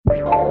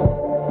Hello,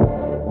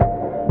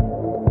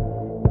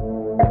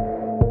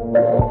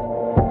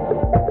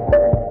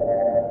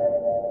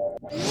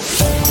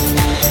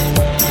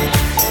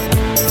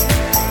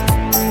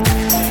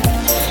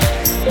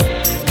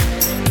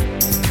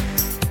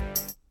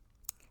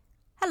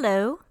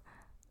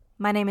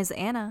 my name is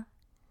Anna,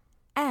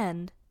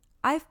 and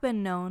I've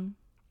been known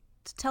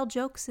to tell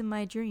jokes in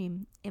my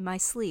dream, in my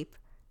sleep,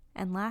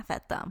 and laugh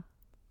at them.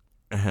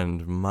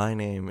 And my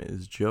name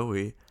is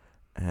Joey,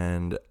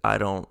 and I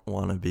don't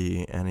want to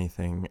be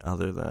anything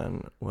other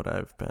than what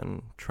I've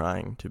been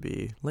trying to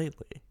be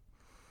lately.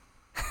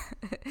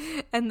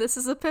 And this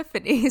is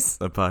Epiphanies,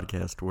 A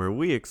podcast where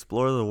we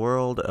explore the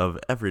world of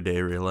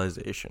everyday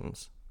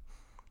realizations.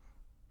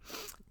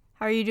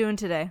 How are you doing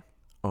today?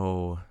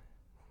 Oh,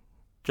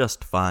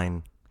 just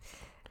fine.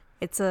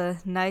 It's a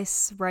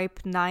nice,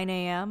 ripe 9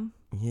 a.m.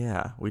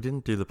 Yeah, we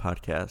didn't do the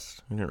podcast.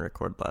 We didn't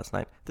record last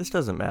night. This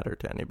doesn't matter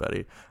to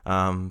anybody.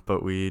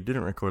 But we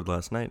didn't record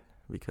last night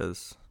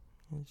because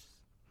I just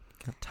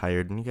got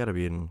tired, and you got to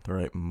be in the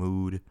right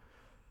mood.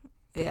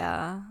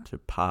 To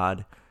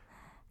pod.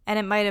 And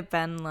it might have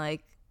been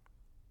like,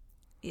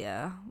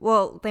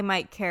 well, they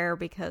might care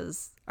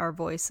because our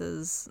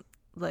voices,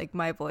 like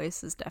my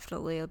voice is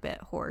definitely a bit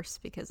hoarse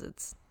because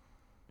it's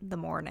the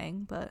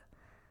morning, but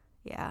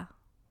yeah.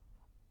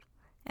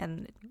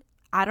 And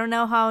I don't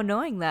know how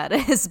annoying that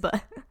is,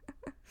 but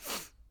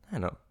I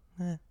don't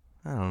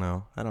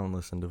know. I don't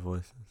listen to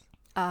voices.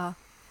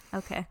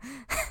 Okay.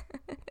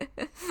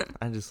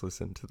 I just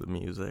listen to the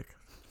music.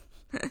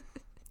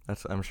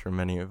 I'm sure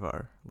many of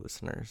our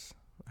listeners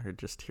are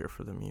just here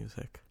for the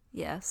music.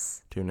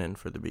 Yes. Tune in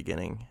for the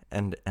beginning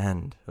and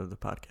end of the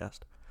podcast.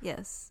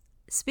 Yes.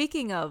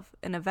 Speaking of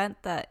an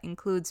event that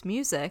includes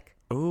music.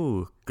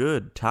 Ooh,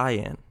 good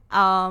tie-in.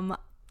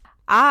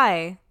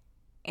 I,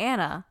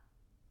 Anna,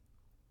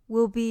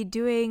 will be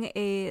doing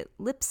a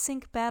lip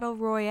sync battle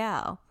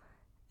royale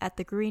at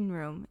the Green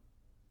Room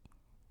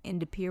in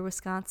De Pere,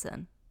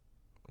 Wisconsin.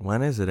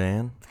 When is it,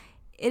 Anne?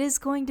 It is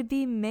going to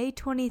be May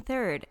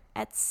 23rd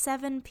at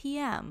 7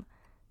 p.m.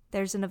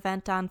 There's an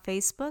event on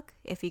Facebook.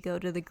 If you go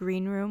to the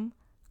Green Room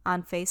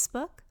on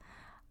Facebook,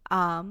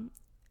 I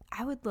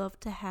would love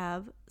to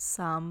have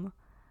some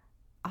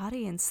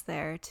audience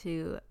there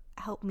to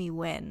help me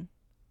win.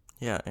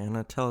 Yeah,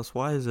 Anna, tell us,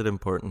 why is it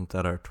important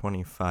that our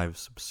 25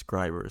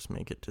 subscribers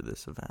make it to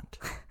this event?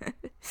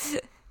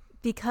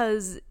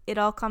 Because it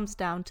all comes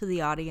down to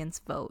the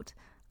audience vote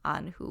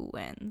on who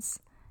wins.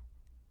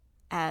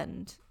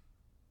 And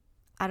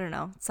I don't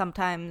know,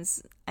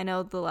 sometimes I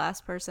know the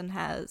person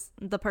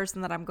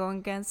that I'm going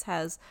against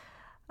has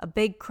a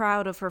big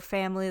crowd of her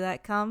family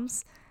that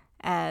comes,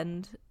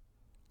 and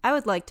I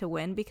would like to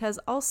win because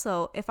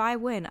also if I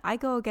win, I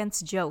go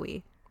against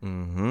Joey.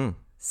 Mm-hmm.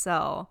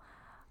 So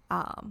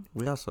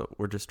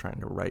we're just trying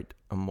to right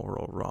a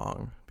moral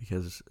wrong,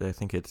 because I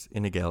think it's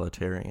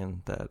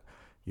inegalitarian that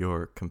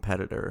your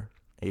competitor,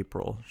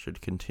 April,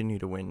 should continue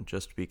to win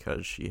just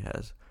because she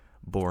has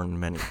borne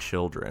many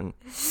children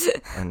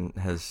and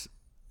has,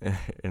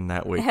 in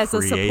that way, has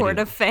a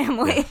supportive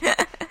family. Yeah.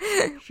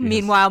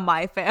 Meanwhile,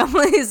 my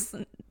family's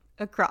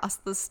across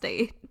the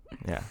state.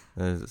 Yeah,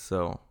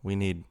 so we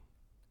need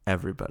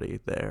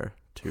everybody there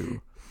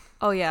to...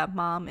 Oh yeah,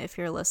 Mom, if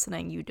you're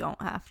listening, you don't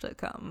have to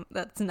come.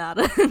 That's not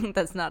a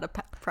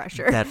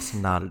pressure. That's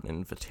not an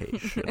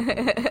invitation.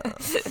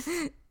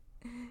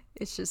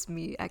 It's just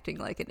me acting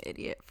like an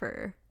idiot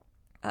for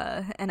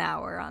an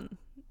hour on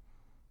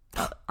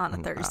a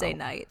Thursday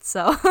night.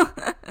 So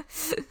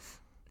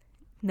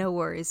no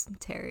worries,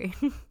 Terry.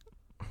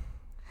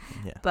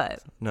 Yeah.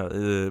 But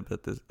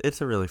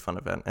it's a really fun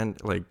event,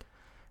 and like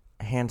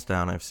hands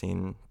down, I've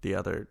seen the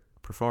other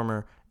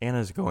performer.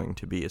 Anna's going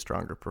to be a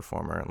stronger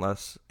performer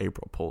unless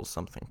April pulls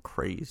something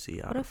crazy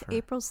out of her. What if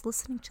April's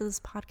listening to this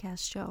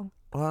podcast show?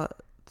 Well,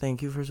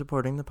 thank you for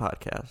supporting the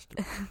podcast,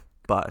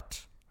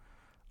 but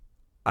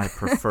I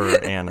prefer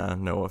Anna,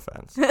 no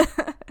offense.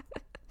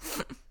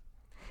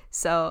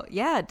 So,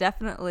 yeah,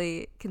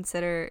 definitely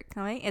consider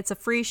coming. It's a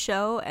free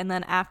show, and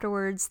then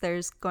afterwards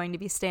there's going to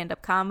be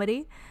stand-up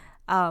comedy.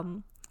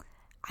 I'm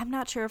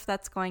not sure if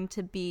that's going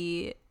to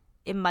be...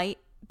 It might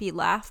be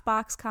laugh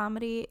box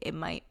comedy. It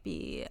might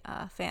be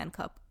fan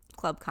club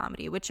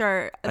comedy, which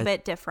are a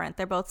bit different.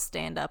 They're both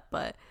stand-up,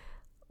 but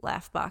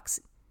laugh box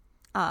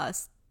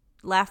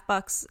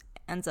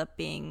ends up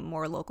being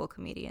more local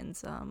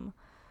comedians.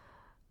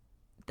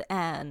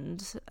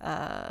 And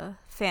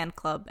fan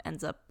club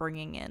ends up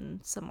bringing in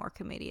some more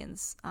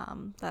comedians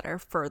that are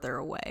further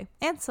away,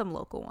 and some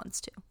local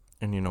ones too.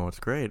 And you know what's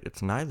great?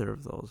 It's neither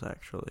of those,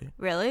 actually.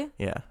 Really?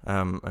 Yeah.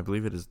 I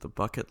believe it is the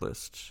Bucket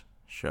List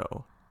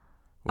show,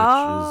 which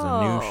is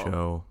a new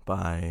show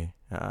by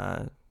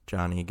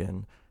John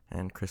Egan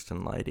and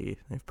Kristen Leidy.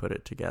 They've put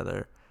it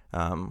together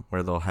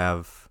where they'll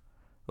have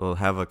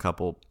a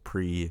couple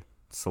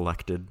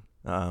pre-selected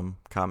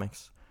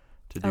comics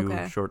to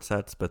do short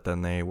sets, but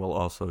then they will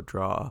also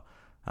draw.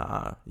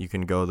 You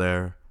can go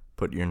there,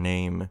 put your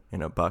name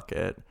in a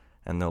bucket,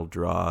 and they'll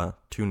draw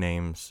 2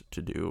 names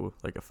to do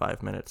like a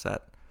 5-minute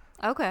set.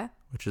 Okay.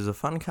 Which is a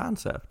fun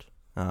concept.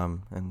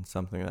 and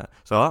something that.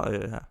 So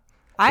yeah.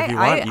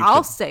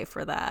 I'll stay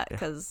for that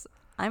because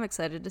I'm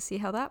excited to see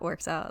how that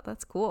works out.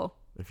 That's cool.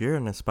 If you're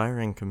an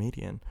aspiring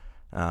comedian,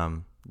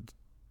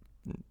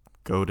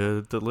 go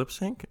to the lip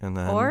sync and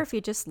then. Or if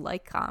you just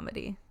like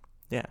comedy.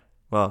 Yeah.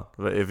 Well,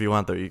 if you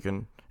want though, you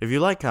can. If you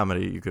like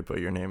comedy, you could put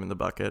your name in the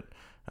bucket.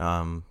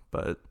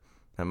 But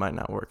that might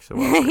not work so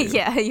well for you.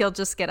 Yeah, you'll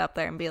just get up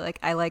there and be like,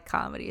 I like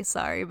comedy.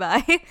 Sorry,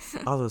 bye.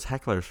 All those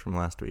hecklers from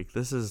last week.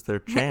 This is their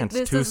chance.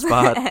 2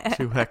 spot,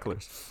 2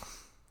 hecklers.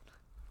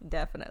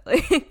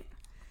 Definitely.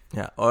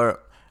 Yeah,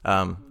 or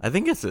I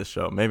think it's this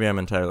show. Maybe I'm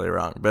entirely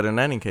wrong. But in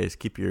any case,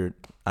 keep your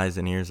eyes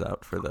and ears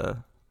out for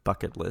the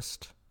bucket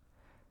list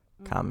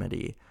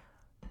comedy.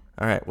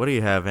 All right, what do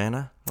you have,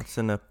 Anna? What's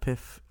an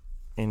epiff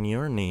in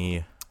your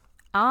knee?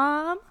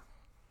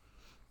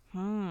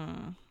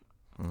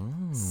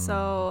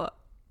 So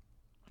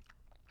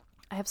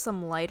I have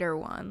some lighter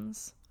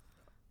ones.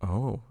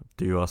 Oh,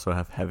 do you also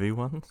have heavy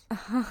ones?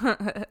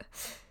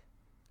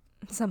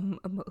 Some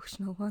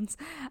emotional ones.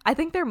 I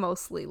think they're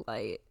mostly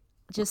light.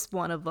 Just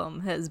one of them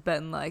has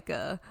been like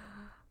an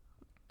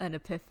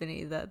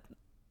epiphany that,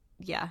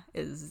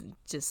 is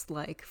just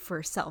like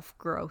for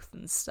self-growth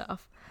and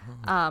stuff.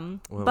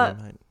 But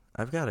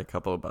I've got a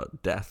couple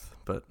about death,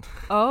 but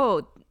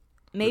oh,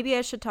 maybe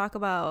I should talk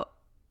about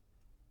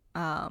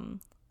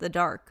the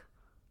dark.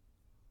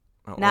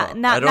 Oh,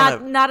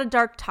 not a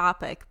dark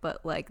topic,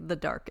 but like the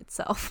dark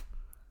itself.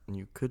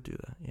 You could do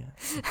that,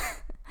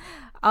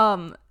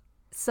 yeah.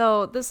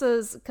 So this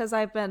is because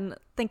I've been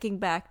thinking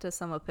back to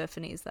some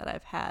epiphanies that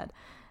I've had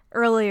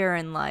earlier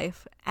in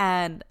life,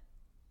 and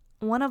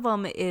one of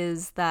them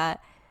is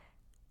that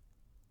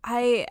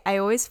I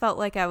always felt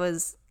like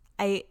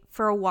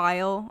for a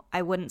while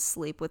I wouldn't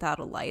sleep without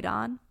a light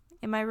on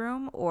in my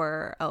room,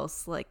 or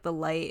else like the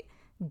light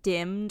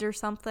dimmed or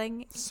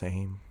something.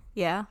 Same.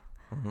 Yeah.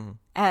 Mm-hmm.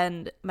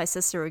 And my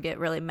sister would get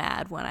really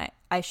mad when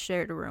I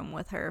shared a room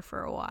with her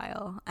for a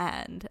while,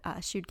 and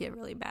she'd get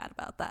really mad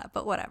about that,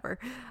 but whatever.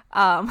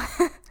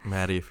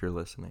 Maddie, if you're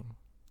listening,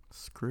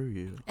 screw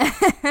you.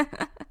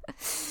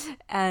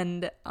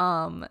 And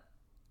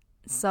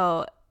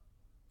so,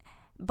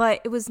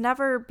 but it was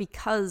never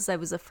because I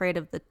was afraid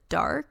of the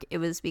dark. It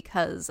was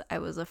because I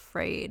was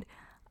afraid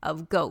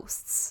of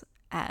ghosts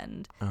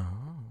and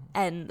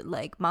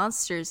like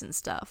monsters and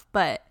stuff.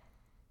 But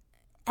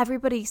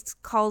everybody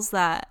calls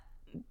that,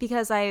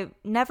 because I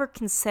never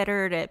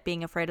considered it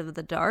being afraid of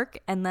the dark.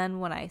 And then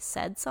when I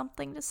said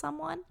something to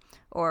someone,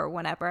 or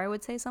whenever I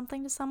would say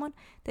something to someone,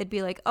 they'd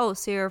be like, oh,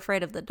 so you're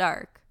afraid of the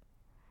dark.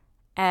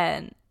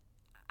 And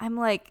I'm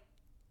like,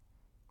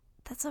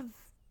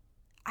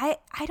 I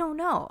don't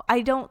know.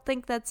 I don't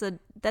think that's a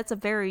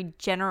very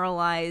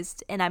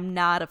generalized, and I'm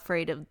not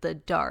afraid of the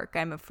dark.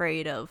 I'm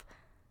afraid of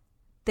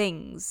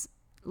things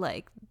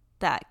like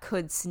that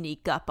could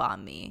sneak up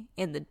on me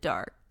in the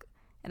dark.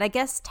 And I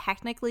guess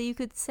technically you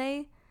could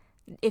say,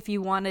 if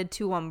you wanted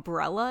to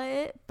umbrella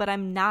it, but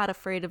I'm not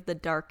afraid of the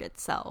dark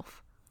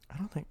itself.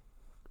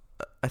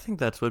 I think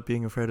that's what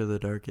being afraid of the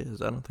dark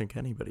is. I don't think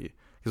anybody,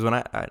 because when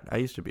I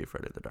used to be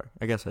afraid of the dark.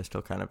 I guess I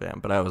still kind of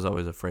am, but I was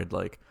always afraid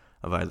like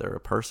of either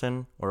a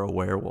person or a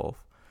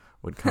werewolf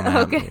would come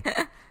at me.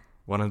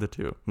 One of the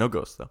two. No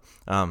ghosts though.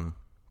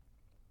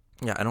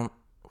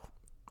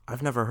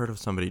 I've never heard of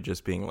somebody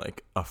just being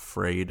like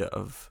afraid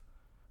of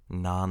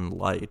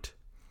non-light.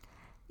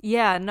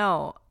 Yeah,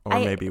 no. Or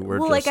maybe we're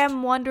just... Well, like,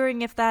 I'm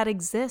wondering if that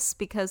exists,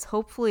 because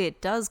hopefully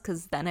it does,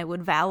 because then it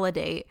would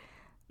validate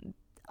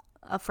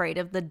afraid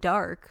of the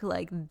dark,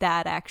 like,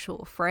 that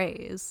actual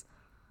phrase.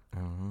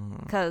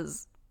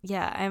 Because,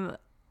 I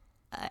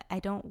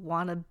don't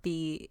want to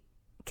be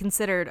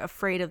considered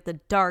afraid of the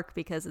dark,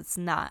 because it's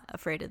not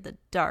afraid of the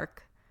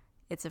dark.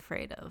 It's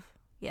afraid of,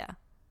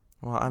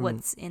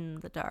 what's in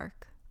the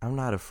dark. I'm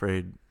not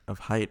afraid of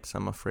heights.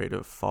 I'm afraid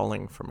of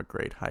falling from a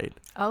great height.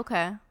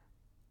 Okay.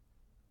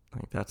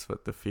 Like, that's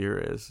what the fear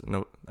is.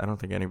 No, I don't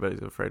think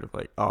anybody's afraid of,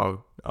 like,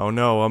 oh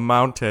no, a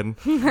mountain.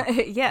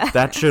 Yeah.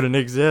 That shouldn't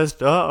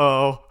exist.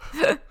 Uh-oh.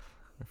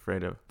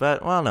 Afraid of.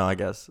 But, well, no, I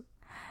guess.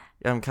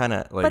 I'm kind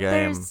of, like, I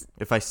am.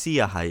 If I see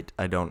a height,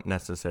 I don't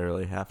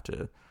necessarily have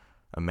to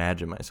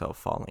imagine myself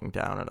falling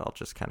down, and I'll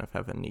just kind of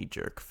have a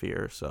knee-jerk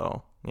fear.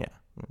 So, yeah.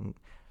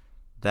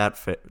 That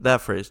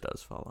phrase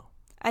does follow.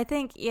 I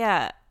think,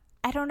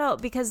 I don't know,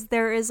 because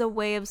there is a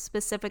way of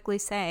specifically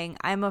saying,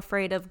 I'm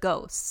afraid of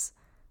ghosts.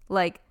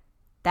 Like,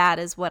 that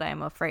is what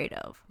I'm afraid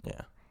of.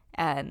 Yeah.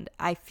 And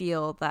I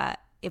feel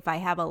that if I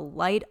have a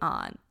light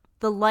on,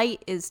 the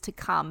light is to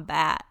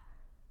combat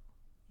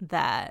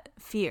that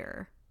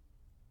fear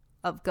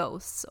of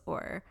ghosts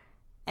or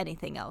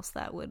anything else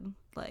that would,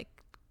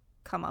 like,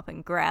 come up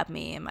and grab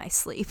me in my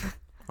sleep.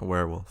 A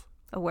werewolf.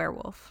 A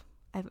werewolf.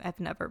 I've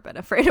never been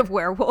afraid of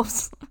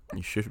werewolves.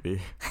 You should be.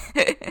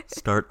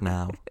 Start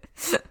now.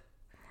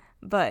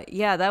 But,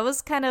 yeah, that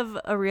was kind of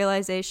a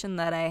realization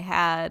that I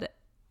had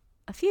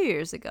a few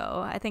years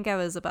ago. I think I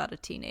was about a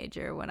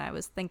teenager when I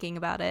was thinking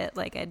about it.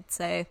 Like, I'd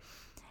say,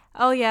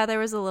 oh yeah, there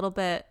was a little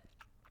bit.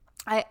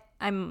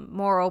 I'm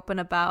more open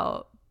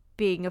about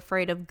being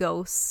afraid of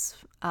ghosts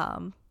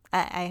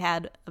I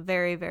had a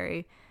very,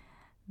 very,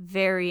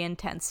 very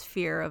intense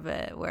fear of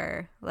it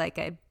where like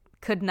I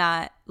could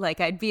not, like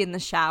I'd be in the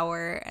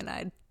shower and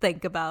I'd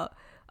think about,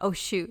 oh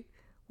shoot,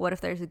 what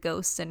if there's a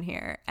ghost in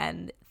here?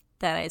 And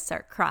then I'd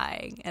start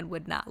crying and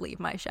would not leave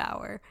my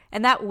shower.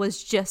 And that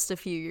was just a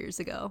few years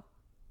ago.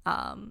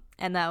 And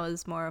that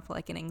was more of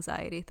like an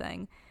anxiety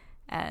thing.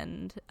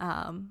 And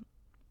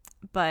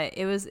but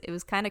it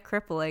was kind of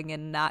crippling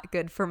and not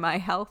good for my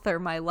health or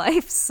my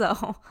life.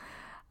 So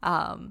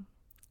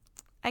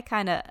I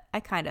kind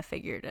of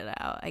figured it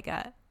out. I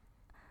got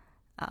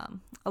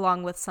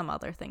along with some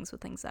other things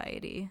with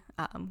anxiety,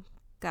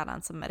 got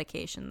on some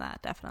medication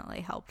that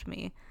definitely helped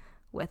me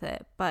with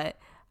it. But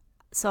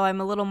so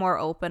I'm a little more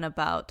open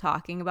about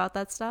talking about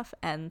that stuff.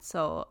 And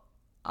so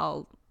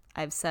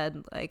I've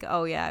said like,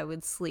 oh yeah, I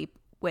would sleep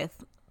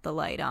with the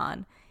light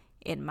on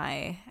in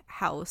my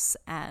house,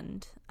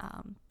 and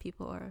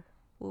people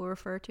will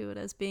refer to it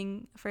as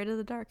being afraid of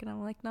the dark. And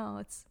I'm like, no,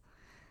 it's,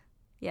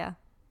 yeah.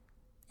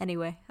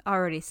 Anyway, I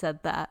already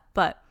said that,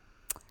 but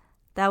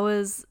that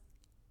was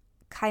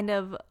kind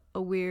of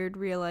a weird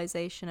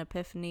realization,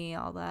 epiphany,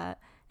 all that.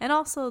 And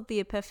also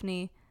the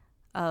epiphany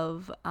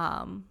of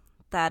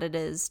that it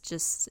is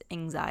just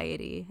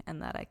anxiety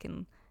and that I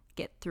can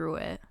get through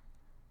it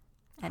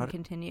and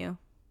continue.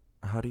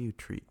 How do you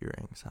treat your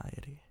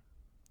anxiety?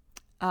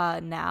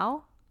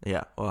 Now?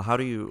 Yeah. Well, how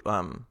do you,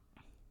 I'm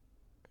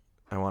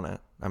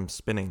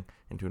spinning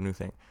into a new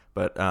thing,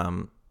 but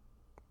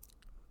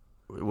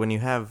when you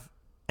have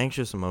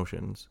anxious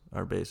emotions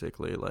are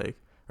basically like,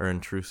 or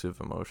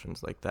intrusive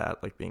emotions like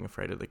that, like being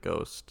afraid of the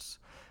ghosts,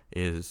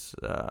 is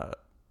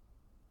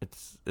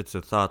it's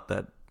a thought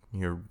that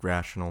your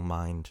rational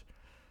mind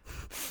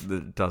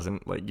that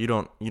doesn't, like, you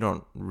don't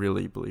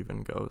really believe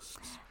in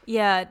ghosts.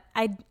 Yeah,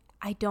 I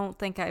don't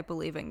think I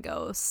believe in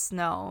ghosts.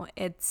 No,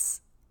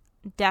 it's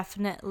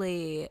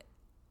definitely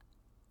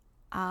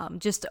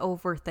just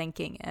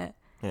overthinking it.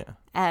 Yeah.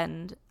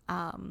 And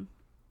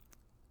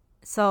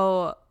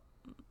so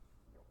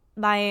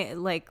my,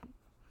 like,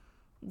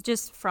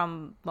 just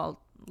from,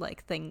 well,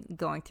 like,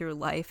 going through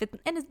life,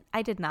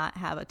 I did not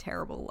have a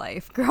terrible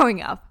life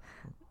growing up,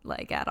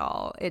 like, at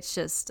all. It's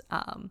just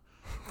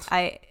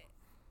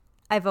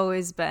I've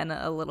always been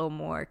a little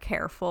more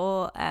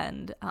careful,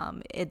 and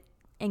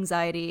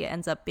anxiety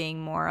ends up being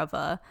more of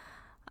a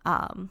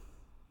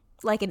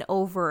like an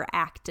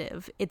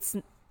overactive. It's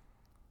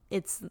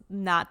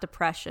not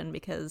depression,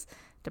 because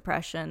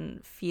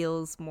depression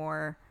feels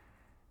more,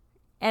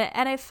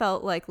 and I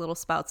felt like little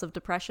spouts of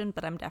depression,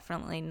 but I'm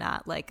definitely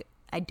not, like,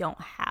 I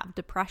don't have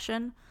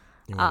depression.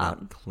 You're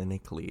not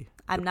clinically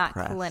I'm not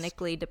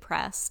clinically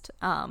depressed.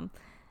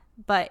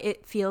 But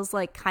it feels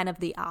like kind of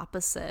the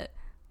opposite.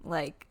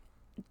 Like,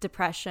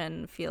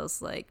 depression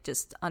feels like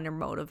just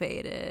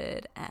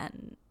undermotivated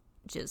and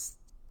just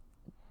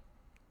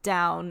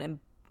down, and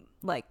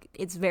like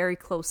it's very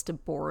close to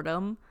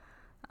boredom.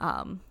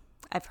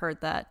 I've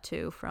heard that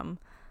too from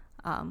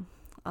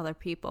other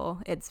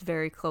people. It's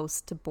very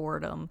close to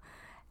boredom.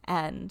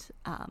 And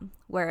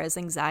whereas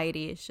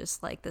anxiety is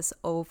just like this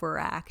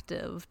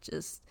overactive,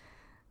 just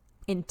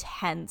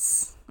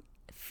intense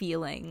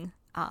feeling.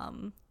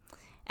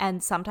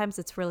 And sometimes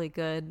it's really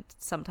good.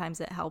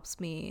 Sometimes it helps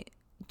me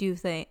do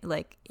things,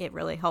 like it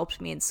really helped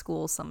me in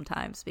school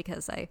sometimes,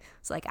 because I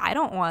was like, I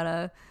don't want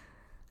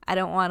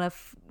to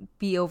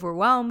be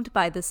overwhelmed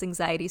by this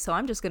anxiety, so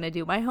I'm just going to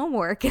do my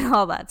homework and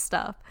all that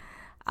stuff.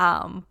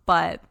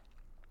 But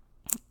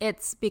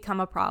it's become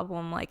a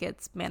problem. Like,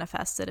 it's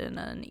manifested in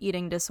an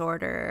eating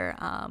disorder,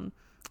 an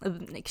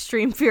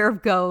extreme fear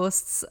of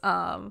ghosts,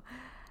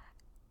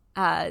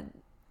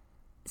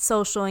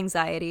 social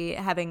anxiety,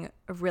 having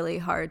a really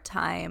hard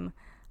time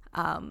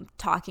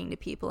talking to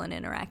people and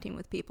interacting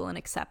with people, and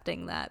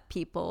accepting that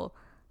people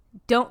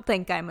don't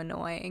think I'm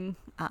annoying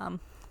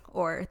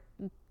or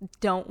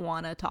don't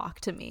want to talk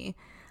to me,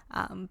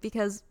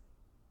 because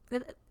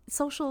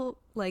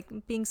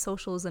being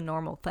social is a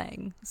normal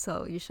thing,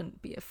 so you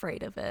shouldn't be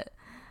afraid of it.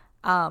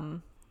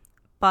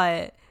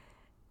 But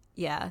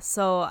yeah,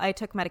 so I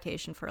took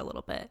medication for a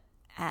little bit,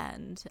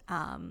 and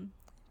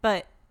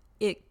but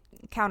it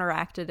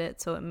counteracted it,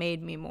 so it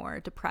made me more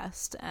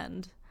depressed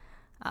and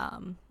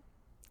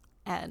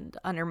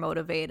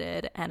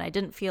undermotivated, and I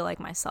didn't feel like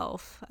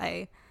myself.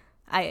 A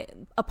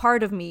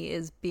part of me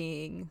is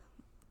being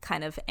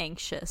kind of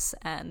anxious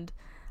and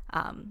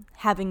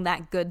having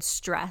that good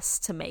stress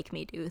to make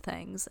me do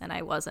things, and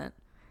I wasn't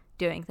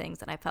doing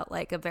things, and I felt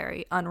like a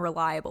very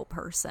unreliable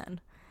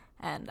person,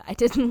 and I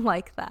didn't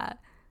like that.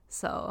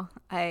 So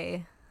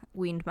I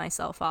weaned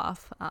myself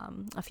off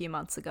a few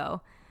months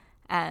ago,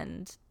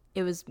 and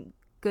it was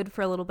good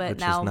for a little bit.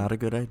 Which is not a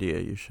good idea.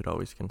 You should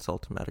always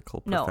consult a medical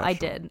professional. No, I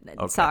did.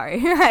 Okay.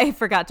 Sorry. I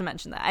forgot to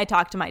mention that. I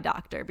talked to my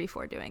doctor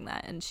before doing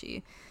that, and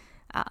she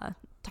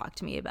talked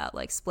to me about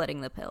like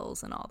splitting the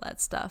pills and all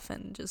that stuff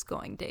and just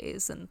going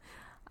days. And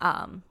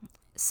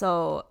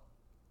so,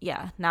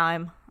 yeah, now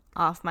I'm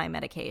off my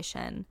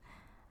medication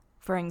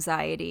for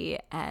anxiety,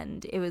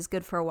 and it was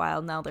good for a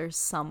while. Now there's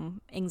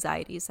some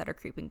anxieties that are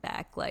creeping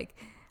back. Like,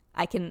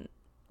 I can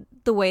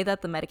the way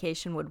that the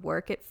medication would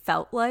work, it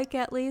felt like,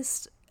 at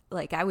least,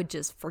 like I would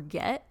just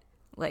forget.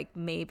 Like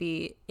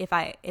maybe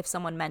if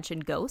someone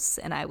mentioned ghosts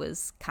and I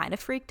was kind of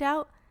freaked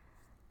out,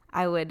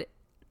 I would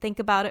think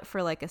about it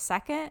for like a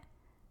second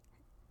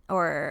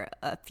or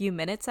a few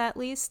minutes at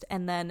least,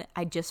 and then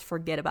I just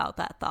forget about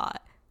that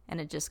thought and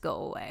it just go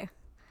away.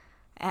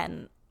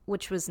 And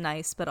which was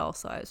nice, but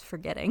also I was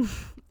forgetting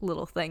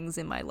little things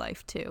in my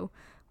life too,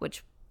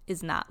 which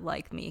is not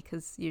like me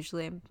because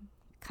usually I'm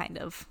kind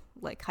of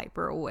like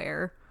hyper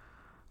aware.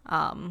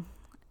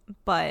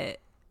 But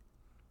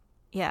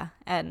yeah,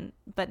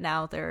 but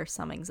now there are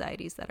some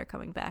anxieties that are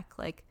coming back.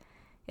 Like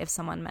if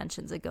someone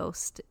mentions a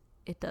ghost,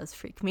 it does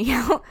freak me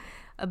out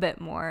a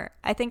bit more.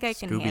 I think I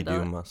can handle it.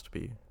 Scooby-Doo must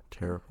be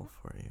terrible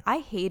for you. I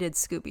hated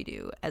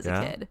Scooby-Doo as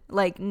a kid.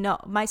 Like, no,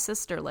 my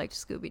sister liked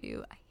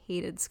Scooby-Doo. I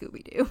hated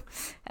Scooby-Doo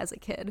as a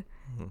kid.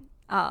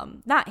 Mm-hmm.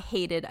 Not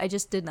hated, I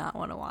just did not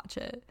want to watch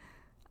it.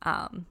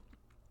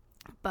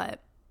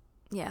 But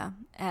yeah,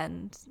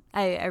 and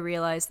I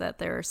realized that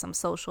there are some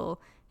social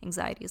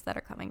anxieties that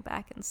are coming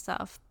back and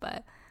stuff,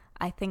 but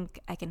I think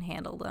I can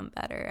handle them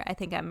better. I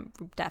think I'm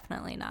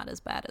definitely not as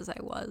bad as I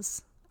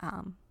was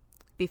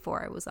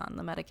before I was on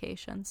the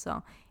medication.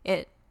 So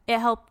it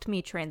helped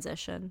me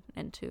transition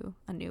into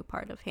a new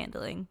part of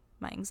handling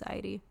my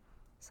anxiety.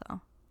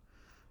 So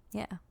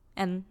yeah,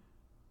 and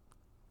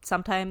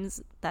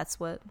sometimes that's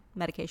what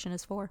medication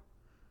is for.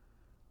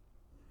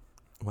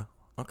 Well,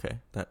 okay,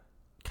 that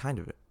kind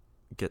of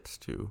gets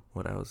to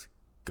what I was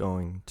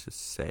going to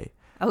say.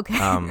 Okay.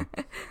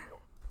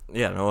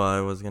 Yeah, no,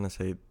 I was going to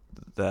say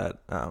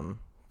that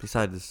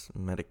besides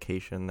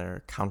medication, there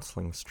are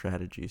counseling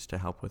strategies to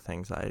help with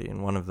anxiety.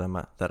 And one of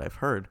them that I've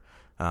heard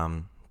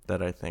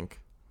that I think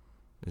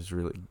is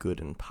really good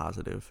and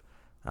positive,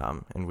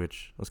 and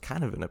which was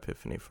kind of an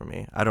epiphany for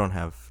me. I don't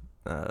have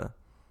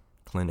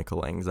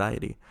clinical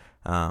anxiety,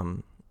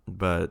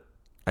 but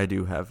I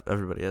do have,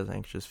 everybody has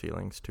anxious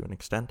feelings to an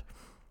extent.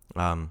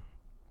 And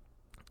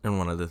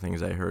one of the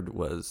things I heard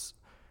was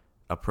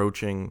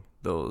approaching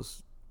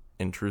those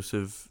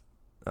intrusive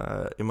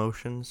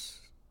emotions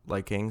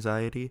like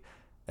anxiety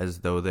as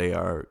though they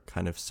are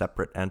kind of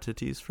separate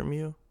entities from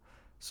you.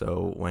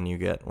 So when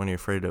you're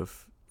afraid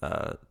of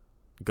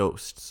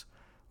ghosts,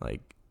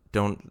 like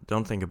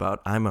don't think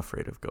about I'm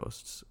afraid of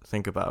ghosts.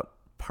 Think about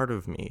part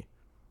of me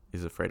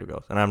is afraid of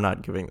ghosts. And I'm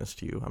not giving this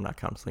to you. I'm not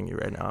counseling you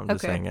right now. I'm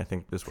just saying I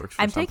think this works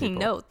for some people. I'm taking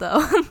note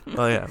though.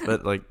 Oh yeah,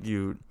 but like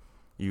you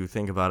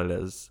think about it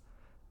as,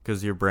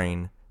 because your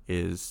brain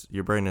is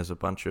a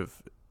bunch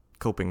of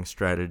coping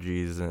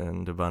strategies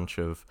and a bunch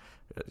of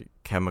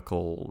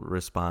chemical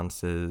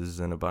responses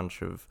and a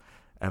bunch of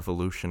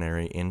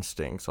evolutionary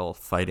instincts all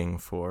fighting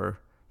for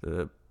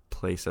the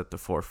place at the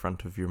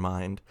forefront of your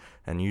mind.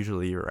 And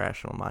usually your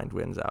rational mind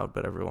wins out,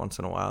 but every once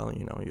in a while,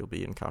 you'll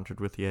be encountered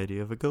with the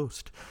idea of a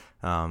ghost.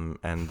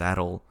 And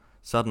that'll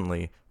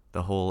suddenly,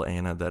 the whole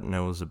Anna that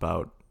knows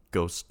about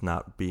ghosts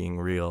not being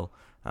real,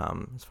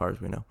 as far as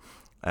we know,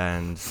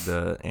 and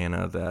the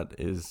Anna that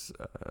is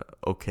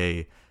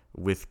okay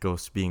with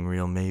ghosts being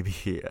real,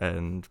 maybe,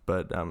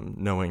 but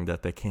knowing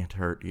that they can't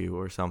hurt you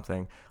or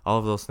something, all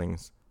of those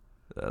things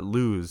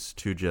lose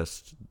to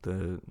just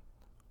the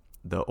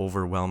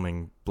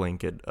overwhelming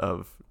blanket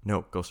of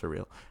no, ghosts are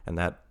real. And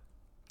that,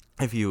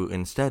 if you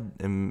instead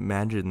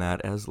imagine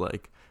that as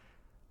like,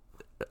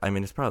 I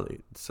mean, it's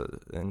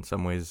in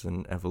some ways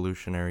an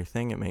evolutionary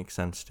thing. It makes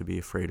sense to be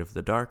afraid of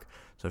the dark.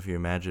 So if you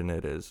imagine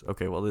it as,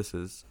 okay, well, this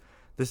is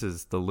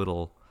the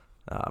little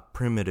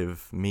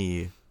primitive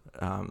me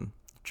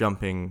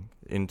jumping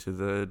into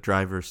the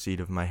driver's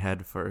seat of my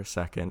head for a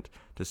second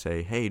to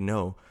say, hey,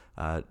 no,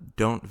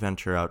 don't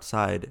venture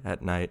outside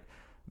at night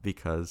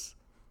because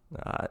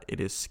it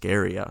is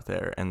scary out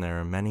there and there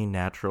are many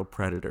natural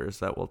predators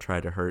that will try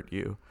to hurt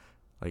you.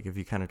 Like if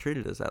you kind of treat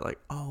it as that, like,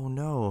 oh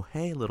no,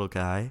 hey little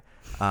guy,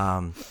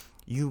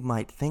 you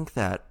might think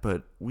that,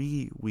 but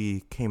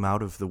we came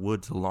out of the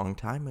woods a long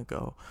time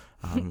ago.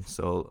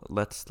 So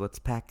let's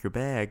pack your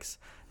bags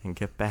and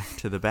get back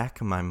to the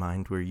back of my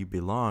mind where you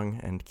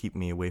belong and keep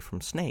me away from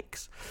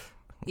snakes.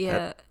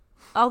 Yeah.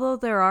 Although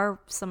there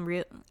are some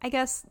real, I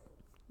guess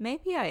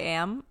maybe I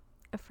am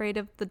afraid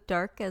of the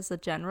dark as a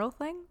general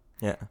thing.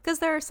 Yeah. Because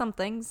there are some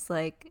things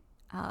like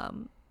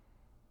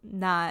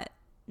not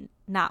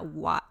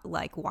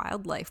like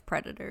wildlife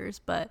predators,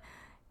 but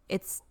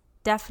it's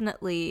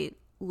definitely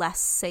less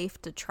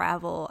safe to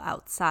travel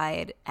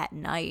outside at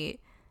night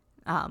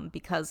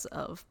because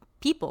of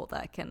people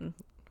that can.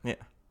 Yeah.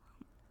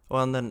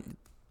 Well, and then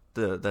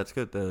that's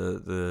good.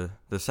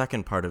 The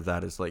second part of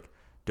that is like,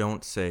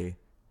 don't say,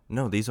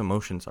 no, these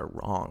emotions are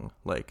wrong.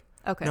 Like,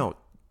 okay, no,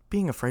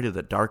 being afraid of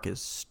the dark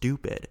is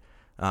stupid.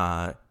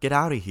 Get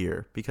out of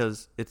here,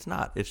 because it's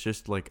not. It's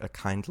just like a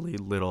kindly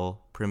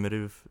little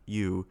primitive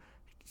you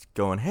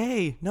going,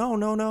 hey,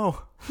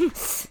 no.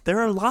 There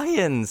are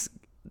lions.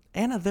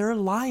 Anna, there are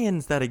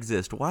lions that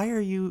exist. Why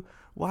are you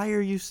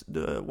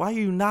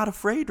not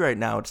afraid right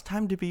now? It's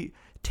time to be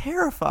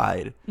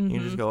terrified. Mm-hmm. You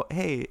just go,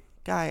 hey,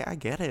 guy, I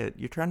get it.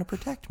 You're trying to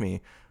protect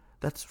me.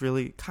 that's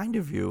really kind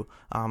of you.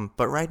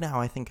 But right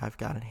now I think I've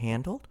got it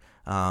handled.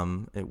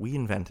 We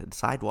invented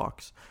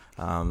sidewalks.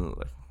 You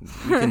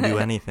can do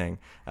anything.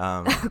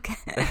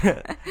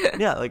 Okay.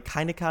 Yeah, like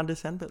kind of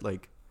condescend, but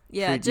like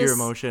treat your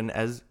emotion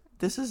as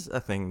this is a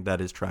thing that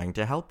is trying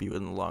to help you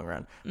in the long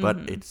run, but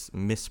it's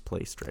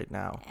misplaced right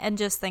now. And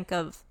just think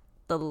of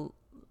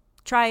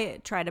try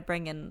to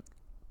bring in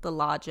the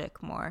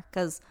logic more,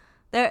 because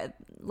there,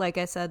 like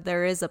I said,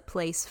 there is a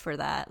place for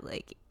that.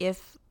 Like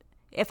if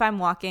I'm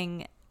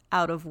walking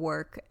out of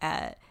work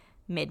at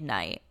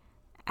midnight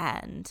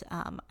and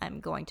I'm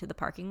going to the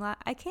parking lot,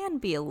 I can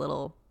be a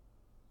little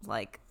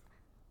like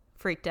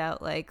freaked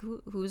out, like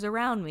who's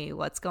around me,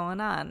 what's going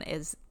on,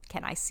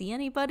 can I see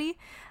anybody?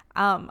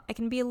 I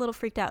can be a little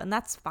freaked out, and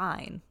that's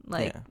fine.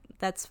 Like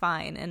that's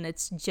fine, and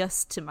it's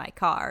just to my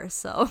car,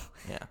 so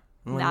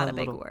not a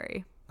big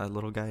worry. That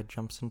little guy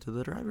jumps into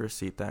the driver's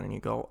seat then, and you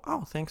go,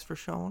 oh, thanks for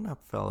showing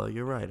up, fella.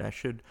 You're right. I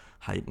should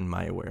heighten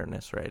my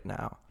awareness right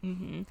now.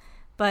 Mm-hmm.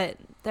 But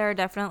there are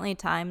definitely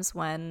times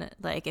when,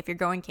 like, if you're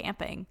going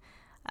camping,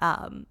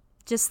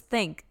 just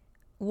think,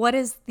 what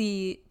is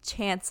the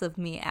chance of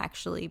me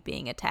actually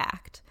being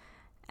attacked?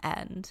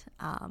 And,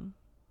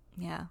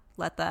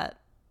 let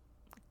that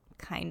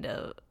kind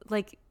of,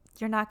 like,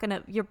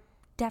 you're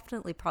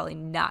definitely probably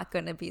not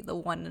going to be the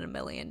 1 in a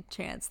million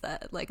chance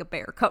that, like, a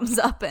bear comes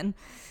up and,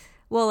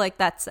 well, like,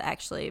 that's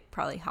actually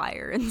probably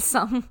higher in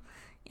some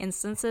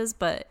instances,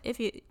 but if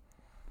you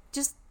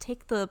just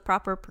take the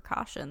proper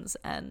precautions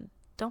and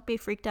don't be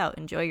freaked out,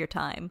 enjoy your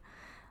time,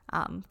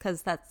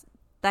 because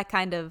that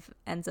kind of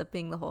ends up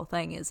being the whole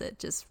thing, is it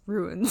just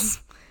ruins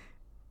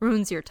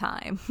your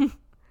time.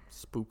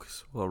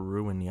 Spooks will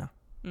ruin you.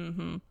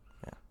 Mm-hmm.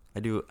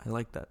 Yeah, I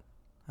like that.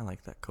 I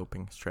like that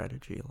coping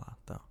strategy a lot,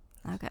 though.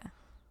 Okay.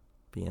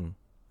 Being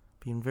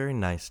very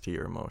nice to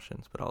your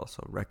emotions, but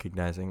also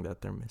recognizing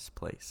that they're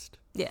misplaced.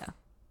 Yeah.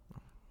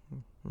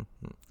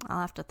 I'll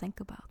have to think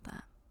about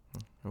that.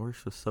 It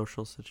works with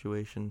social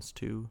situations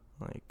too.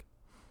 Like,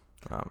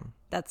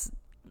 that's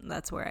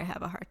where I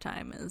have a hard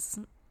time, is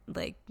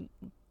like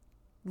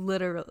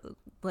literal,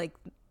 like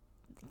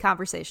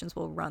conversations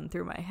will run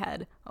through my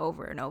head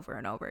over and over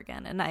and over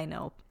again. And I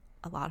know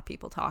a lot of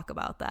people talk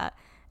about that,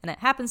 and it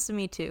happens to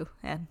me too.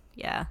 And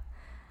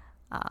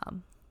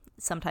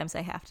sometimes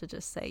I have to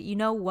just say, you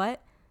know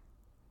what?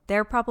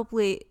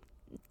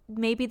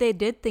 Maybe they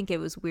did think it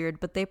was weird,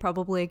 but they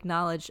probably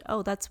acknowledged,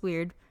 oh, that's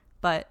weird.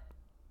 But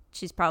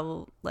she's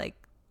probably like,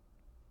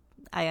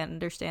 I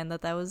understand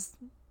that was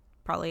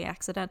probably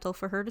accidental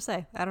for her to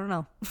say. I don't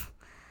know.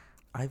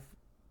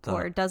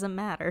 Or it doesn't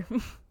matter.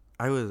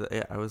 I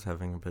was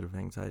having a bit of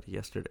anxiety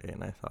yesterday,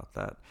 and I thought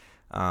that,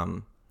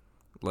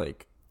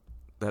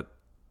 that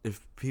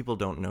if people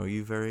don't know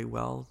you very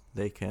well,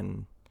 they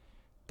can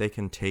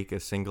take a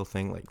single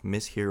thing, like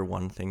mishear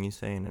one thing you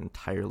say, and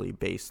entirely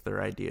base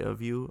their idea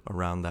of you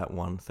around that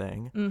one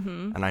thing.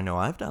 Mm-hmm. And I know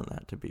I've done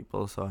that to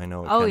people, so I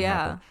know it can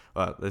happen.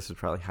 Well, this is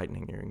probably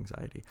heightening your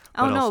anxiety.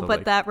 Oh, no, but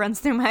like, that runs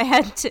through my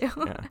head, too.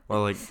 Yeah.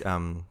 Well, like,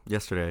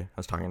 yesterday, I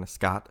was talking to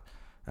Scott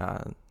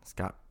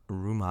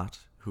Rumat,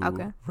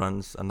 who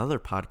runs another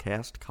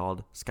podcast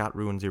called Scott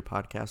Ruins Your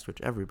Podcast, which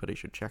everybody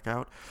should check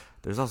out.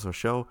 There's also a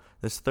show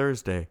this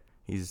Thursday.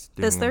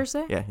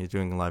 Thursday? Yeah, he's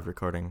doing a live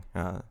recording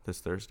this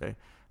Thursday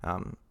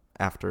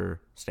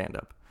after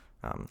stand-up.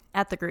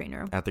 At the Green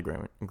Room. At the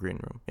Green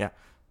Room, yeah,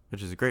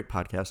 which is a great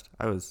podcast.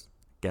 I was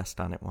a guest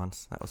on it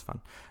once. That was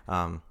fun.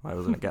 I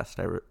wasn't a guest.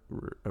 I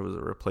was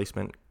a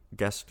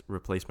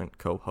replacement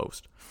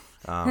co-host.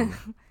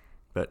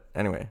 But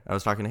anyway, I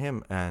was talking to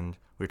him, and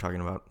we were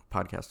talking about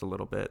podcast a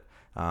little bit.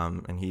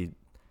 And he,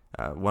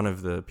 one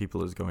of the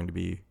people is going to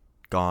be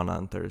gone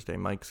on Thursday.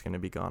 Mike's going to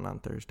be gone on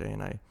Thursday,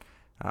 and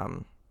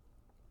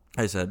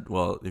I said,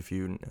 well, if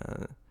you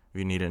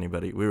need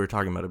anybody, we were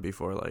talking about it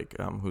before, like,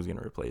 who's going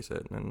to replace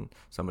it, and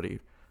somebody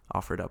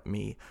offered up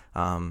me,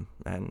 and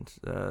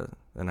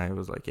I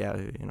was like, yeah,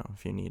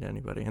 if you need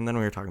anybody. And then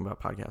we were talking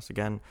about podcasts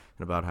again,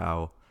 and about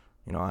how,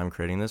 I'm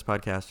creating this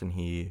podcast, and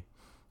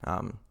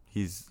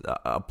he's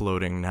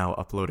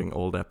uploading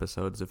old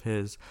episodes of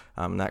his.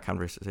 That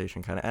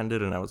conversation kind of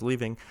ended, and I was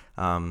leaving,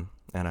 and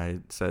I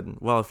said,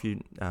 well, if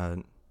you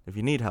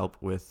need help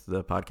with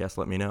the podcast,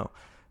 let me know.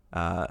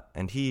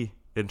 And he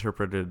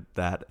interpreted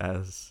that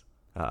as,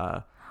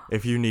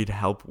 if you need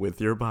help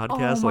with your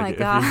podcast, like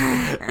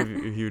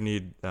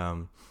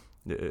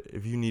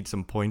if you need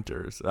some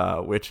pointers,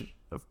 which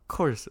of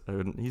course,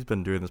 he's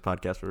been doing this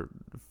podcast for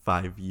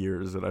 5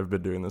 years, and I've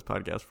been doing this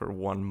podcast for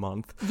 1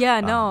 month.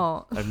 Yeah,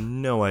 no. I have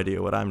no idea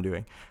what I'm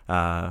doing.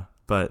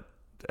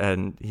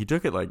 And he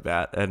took it like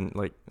that, and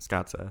like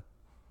Scott's an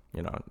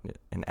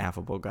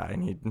affable guy,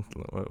 and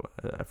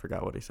I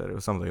forgot what he said. It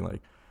was something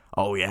like,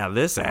 oh yeah,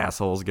 this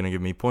asshole's going to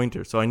give me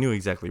pointers. So I knew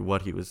exactly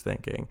what he was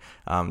thinking.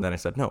 Then I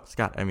said, no,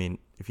 Scott, I mean,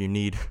 if you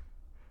need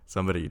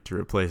somebody to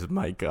replace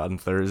Mike on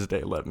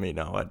Thursday, let me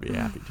know. I'd be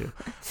happy to.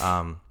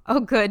 Oh,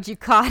 good. You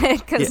caught it,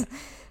 because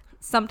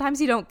sometimes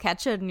you don't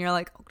catch it and you're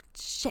like, oh,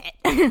 shit.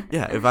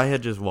 Yeah, if I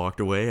had just walked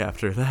away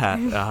after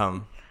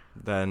that,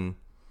 then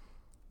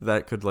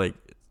that could like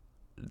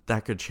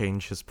that could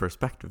change his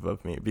perspective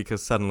of me,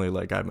 because suddenly,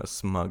 like, I'm a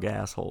smug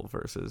asshole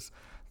versus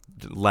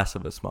less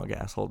of a smug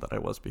asshole that I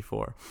was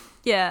before.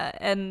 Yeah,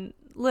 and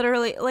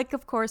literally, like,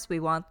 of course we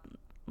want,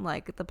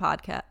 like, the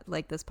podcast,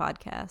 like, this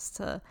podcast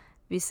to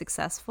be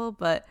successful,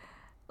 but,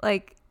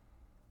 like,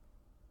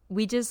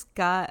 we just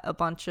got a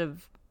bunch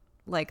of,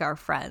 like, our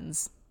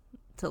friends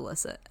to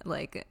listen,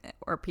 like,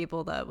 or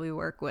people that we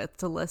work with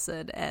to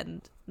listen,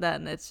 and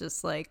then it's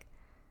just like,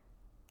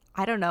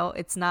 I don't know,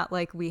 it's not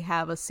like we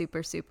have a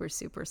super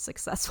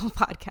successful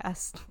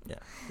podcast. Yeah,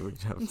 we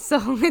have.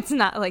 So it's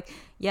not like,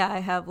 yeah, I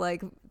have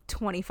like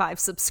 25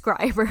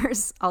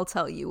 subscribers, I'll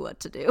tell you what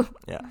to do.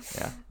 Yeah.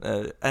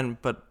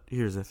 But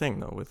here's the thing,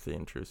 though, with the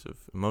intrusive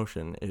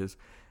emotion is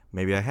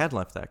maybe I had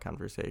left that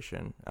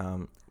conversation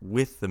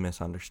with the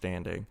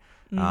misunderstanding,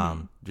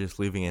 just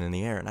leaving it in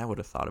the air, and I would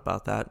have thought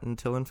about that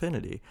until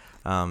infinity.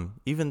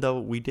 Even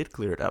though we did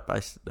clear it up,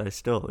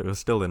 it was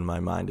still in my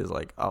mind as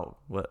like, oh,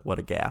 what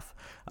a gaffe.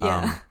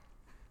 Yeah.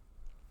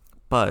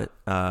 But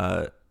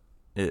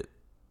it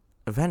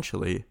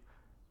eventually,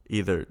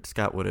 either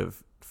Scott would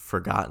have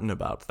forgotten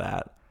about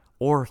that,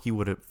 or he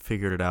would have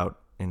figured it out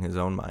in his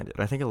own mind.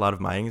 And I think a lot of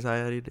my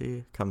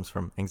anxiety comes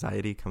from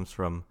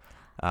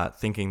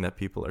thinking that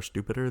people are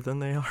stupider than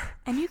they are.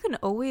 And you can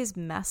always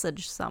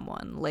message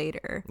someone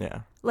later.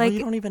 Yeah. Like, well, you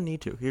don't even need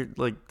to. Here,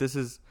 like, this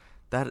is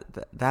that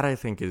I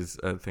think is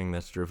a thing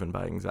that's driven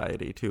by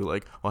anxiety too.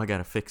 Like, oh, I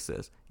gotta fix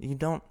this. You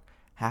don't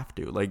have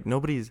to. Like,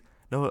 nobody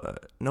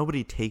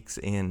takes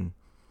in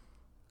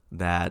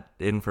that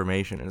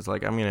information and is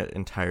like, I'm gonna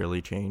entirely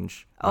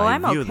change my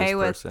view of this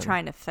person. With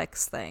trying to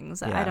fix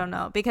things. Yeah. I don't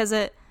know, because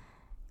it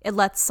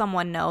lets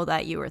someone know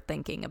that you were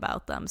thinking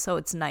about them, so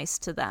it's nice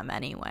to them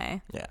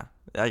anyway. Yeah,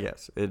 I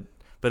guess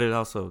but it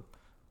also,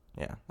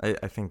 yeah,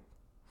 I think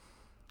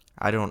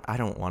I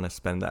don't want to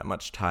spend that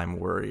much time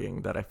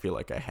worrying that I feel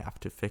like I have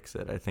to fix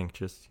it. I think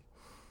just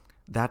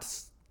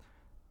that's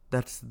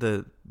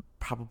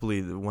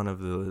probably one of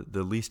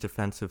the least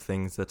offensive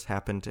things that's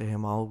happened to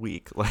him all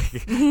week.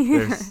 Like,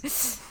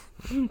 there's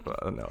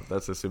well, no,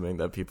 that's assuming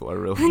that people are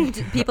really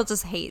people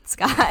just hate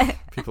Scott.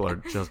 People are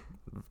just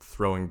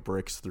throwing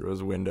bricks through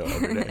his window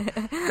every day.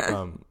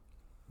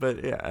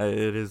 But yeah,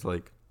 it is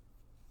like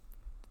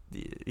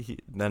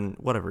then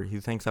whatever, he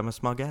thinks I'm a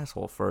smug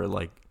asshole for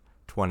like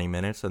 20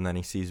 minutes, and then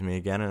he sees me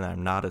again and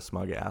I'm not a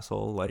smug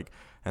asshole, like,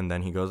 and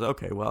then he goes,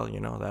 okay, well,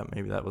 that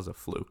maybe that was a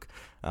fluke.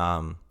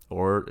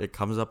 Or it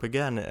comes up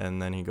again,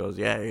 and then he goes,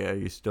 yeah,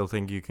 you still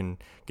think you can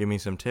give me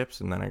some tips?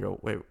 And then I go,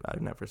 wait,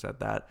 I've never said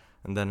that.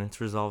 And then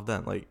it's resolved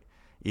then. Like,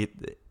 it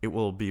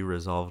will be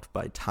resolved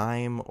by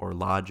time or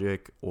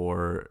logic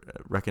or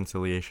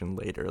reconciliation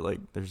later. Like,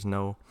 there's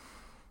no...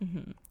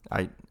 Mm-hmm.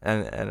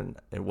 And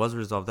it was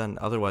resolved then.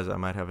 Otherwise, I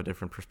might have a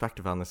different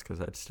perspective on this, because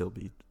I'd still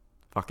be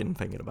fucking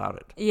thinking about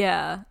it.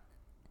 Yeah.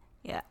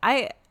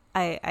 I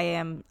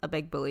am a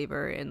big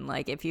believer in,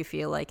 like, if you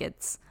feel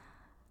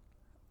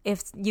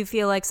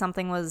like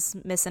something was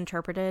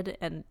misinterpreted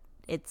and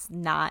it's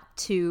not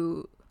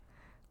too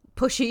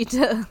pushy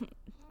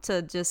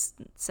to just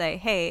say,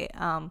 hey,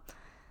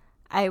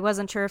 I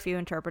wasn't sure if you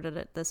interpreted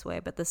it this way,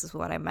 but this is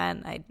what I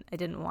meant. I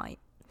didn't want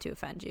to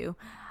offend you.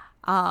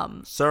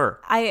 Sir,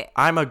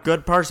 I'm a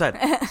good person.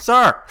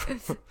 Sir,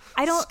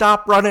 I don't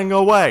stop running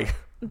away.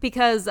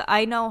 Because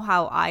I know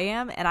how I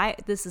am, and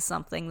this is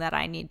something that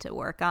I need to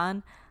work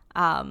on.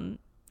 I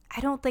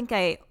don't think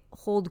I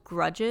hold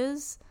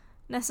grudges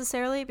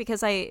necessarily,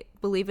 because I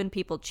believe in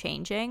people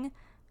changing,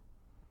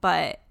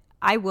 but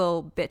I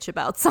will bitch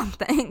about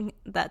something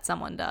that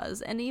someone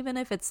does, and even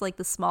if it's like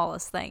the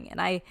smallest thing, and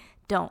I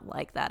don't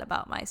like that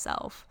about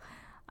myself.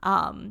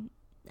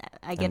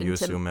 You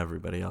assume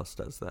everybody else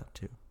does that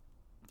too.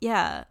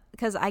 Yeah,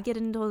 because I get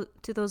into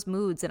those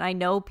moods, and I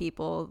know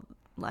people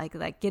like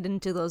that get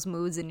into those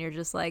moods, and you're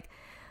just like,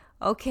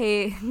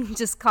 okay,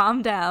 just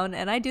calm down.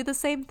 And I do the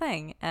same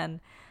thing, and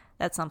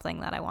that's something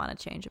that I want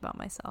to change about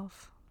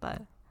myself.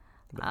 But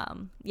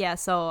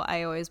so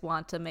I always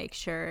want to make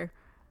sure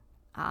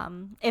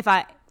if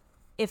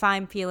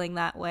I'm feeling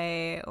that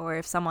way, or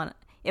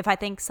if I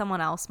think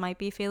someone else might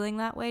be feeling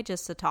that way,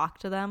 just to talk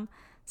to them,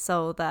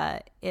 so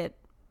that it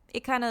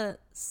kind of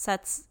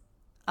sets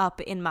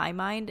up in my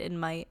mind and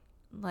might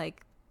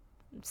like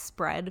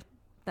spread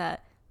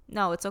that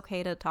no, it's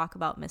okay to talk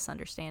about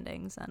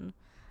misunderstandings, and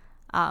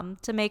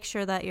to make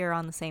sure that you're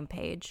on the same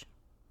page.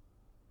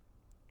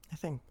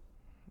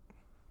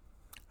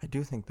 I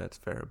do think that's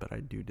fair, but I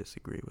do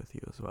disagree with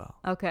you as well.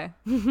 Okay.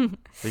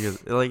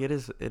 Because like it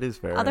is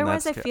fair.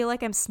 Otherwise, I feel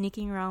like I'm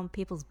sneaking around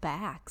people's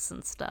backs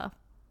and stuff.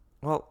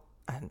 Well,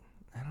 I don't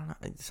know.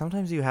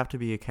 Sometimes you have to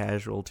be a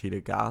casualty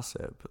to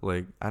gossip.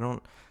 Like,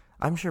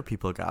 I'm sure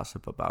people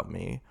gossip about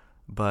me,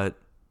 but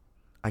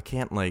I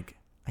can't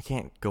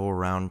go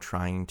around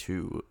trying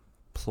to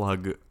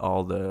plug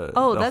all the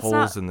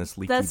holes in this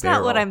leaky barrel. That's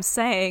not what I'm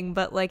saying,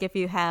 but like if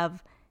you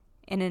have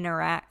an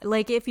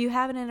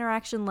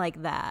interaction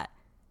like that,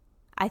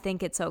 I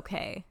think it's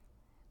okay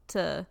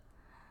to,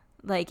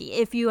 like,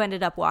 if you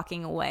ended up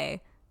walking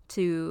away,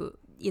 to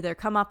either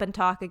come up and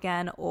talk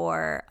again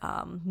or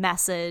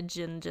message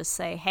and just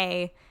say,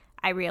 hey,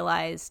 I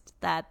realized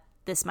that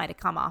this might have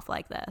come off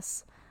like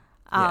this.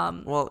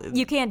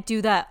 You can't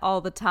do that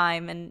all the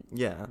time. And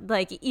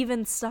like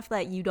even stuff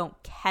that you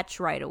don't catch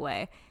right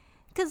away.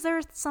 Because there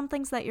are some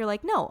things that you're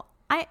like, no,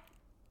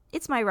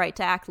 it's my right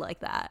to act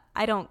like that.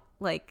 I don't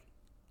like,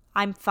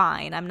 I'm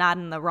fine. I'm not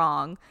in the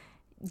wrong.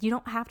 You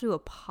don't have to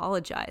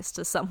apologize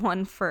to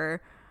someone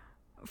for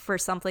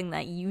something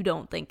that you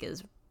don't think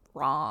is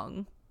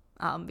wrong.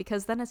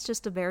 Because then it's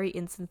just a very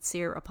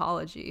insincere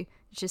apology.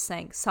 It's just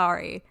saying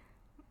sorry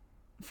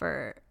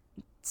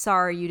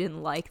you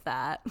didn't like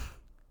that.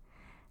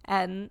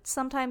 And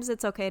sometimes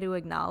it's okay to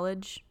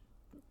acknowledge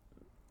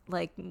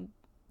like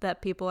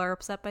that people are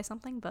upset by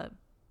something, but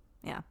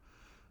yeah.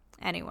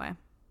 Anyway.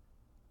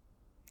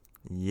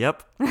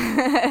 Yep.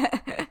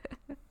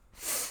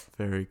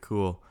 Very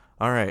cool.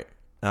 All right.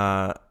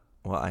 Well,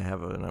 I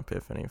have an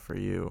epiphany for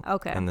you.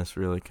 Okay. And this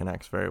really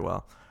connects very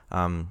well.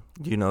 Do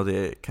you know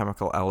the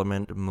chemical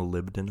element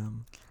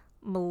molybdenum?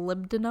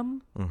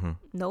 Molybdenum? Mm-hmm.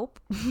 Nope.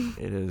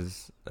 It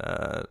is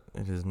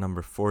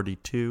number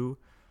 42.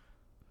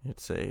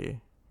 It's a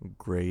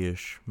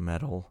grayish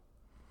metal.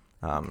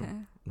 Okay.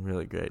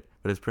 Really great.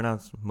 But it's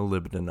pronounced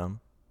molybdenum.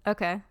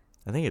 Okay.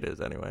 I think it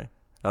is anyway.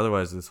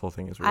 Otherwise, this whole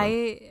thing is real.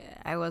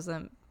 I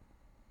wasn't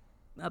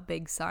a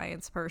big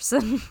science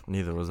person.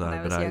 Neither was I. When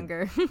I was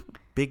younger.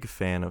 Big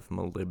fan of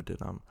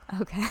molybdenum.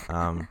 Okay.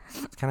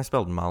 It's kind of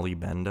spelled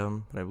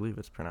molybdenum, but I believe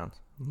it's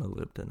pronounced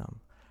molybdenum.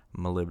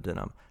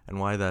 Molybdenum. And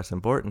why that's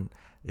important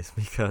is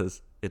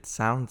because it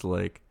sounds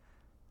like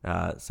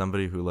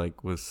somebody who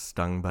like was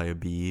stung by a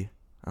bee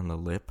on the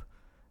lip.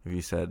 If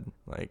you said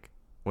like,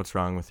 "What's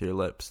wrong with your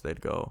lips?" they'd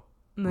go,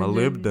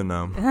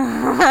 "Molybdenum."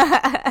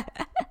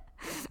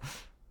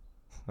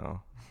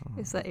 So,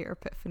 is that your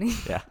epiphany?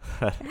 Yeah.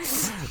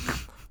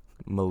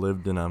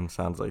 Molybdenum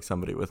sounds like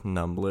somebody with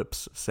numb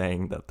lips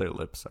saying that their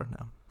lips are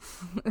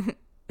numb.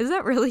 Is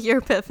that really your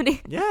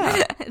epiphany?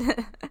 Yeah.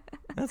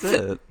 That's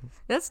it.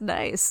 That's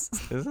nice.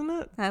 Isn't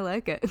it? I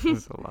like it.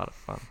 It's a lot of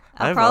fun.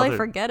 I'll probably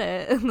forget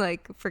it.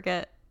 Like,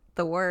 forget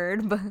the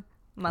word, but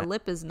my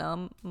lip is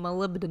numb.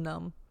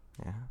 Molybdenum.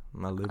 Yeah,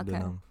 molybdenum.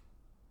 Okay.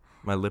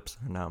 My lips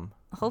are numb.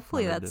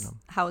 Hopefully that's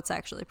how it's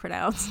actually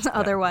pronounced.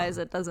 Otherwise,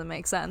 it doesn't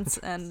make sense,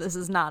 and this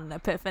is not an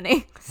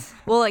epiphany.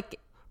 Well, like,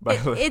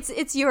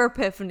 it's your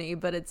epiphany,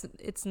 but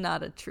it's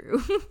not a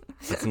true.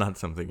 It's not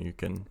something you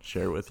can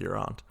share with your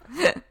aunt.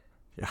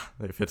 Yeah,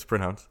 if it's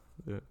pronounced.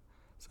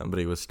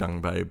 Somebody was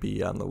stung by a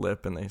bee on the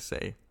lip, and they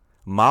say,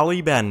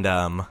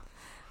 molybdenum.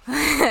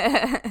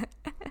 Yeah.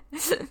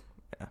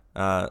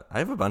 I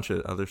have a bunch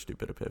of other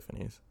stupid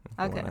epiphanies. If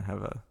you want to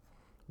have a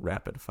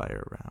rapid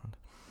fire round.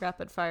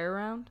 Rapid fire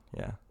round?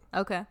 Yeah.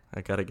 Okay.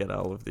 I got to get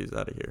all of these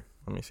out of here.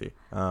 Let me see.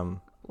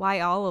 Why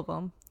all of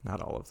them?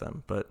 Not all of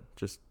them, but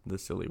just the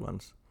silly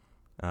ones.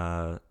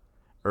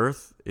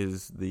 Earth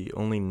is the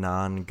only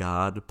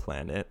non-god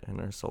planet in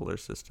our solar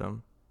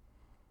system.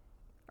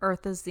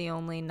 Earth is the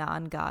only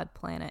non-god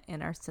planet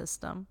in our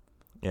system.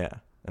 Yeah,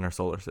 in our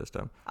solar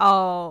system.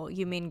 Oh,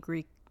 you mean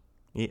Greek?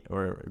 Yeah,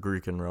 or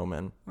Greek and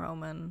Roman.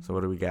 Roman. So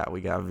what do we got?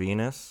 We got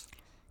Venus.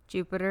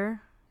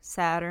 Jupiter,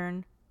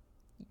 Saturn,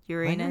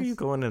 Uranus. Why are you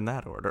going in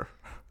that order?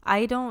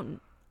 I don't...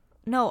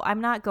 No,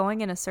 I'm not going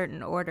in a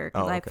certain order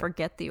because okay. I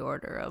forget the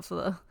order of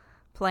the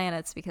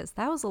planets because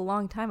that was a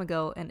long time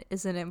ago and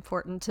isn't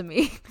important to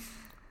me.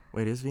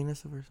 Wait, is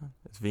Venus the first one?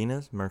 It's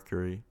Venus,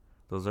 Mercury.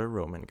 Those are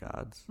Roman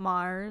gods.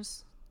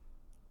 Mars.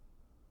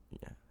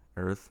 Yeah.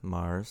 Earth,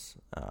 Mars.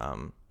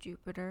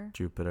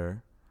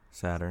 Jupiter.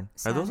 Saturn.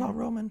 Are those all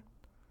Roman?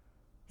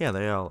 Yeah,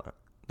 they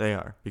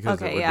are.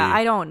 Because okay, yeah,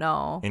 I don't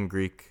know. In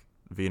Greek,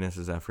 Venus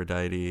is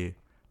Aphrodite.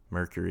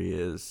 Mercury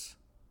is...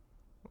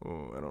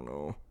 Oh, I don't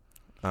know.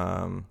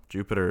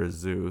 Jupiter is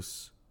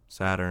Zeus.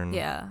 Saturn.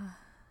 Yeah.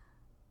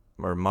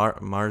 Or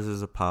Mars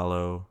is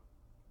Apollo.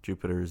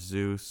 Jupiter is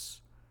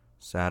Zeus.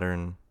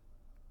 Saturn.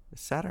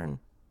 Is Saturn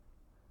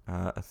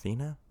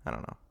Athena? I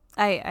don't know.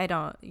 I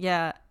don't.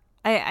 Yeah.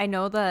 I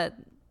know that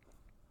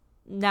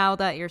now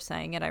that you're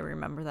saying it, I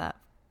remember that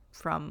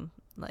from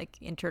like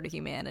Intro to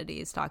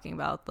Humanities talking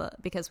about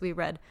because we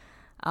read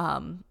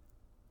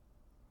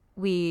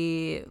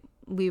we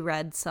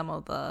read some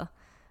of the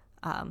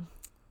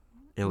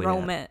Iliad.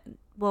 Roman.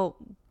 Well,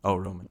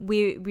 Roman.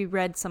 We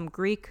read some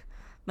Greek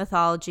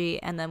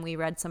mythology and then we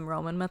read some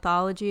Roman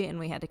mythology, and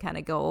we had to kind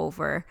of go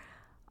over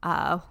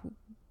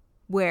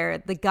where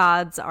the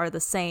gods are the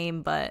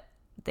same but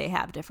they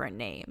have different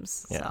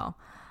names. Yeah.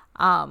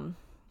 So,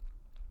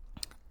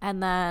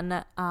 and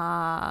then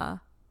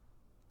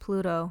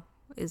Pluto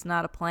is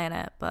not a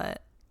planet,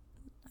 but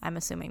I'm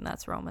assuming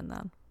that's Roman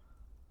then.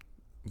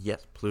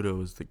 Yes,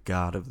 Pluto is the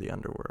god of the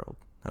underworld.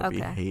 That would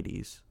be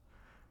Hades.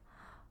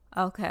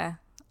 Okay.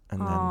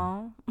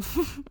 And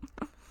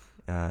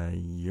then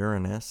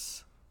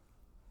Uranus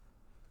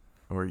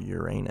or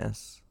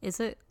Uranus. Is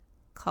it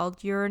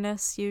called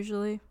Uranus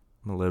usually?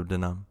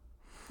 Molybdenum.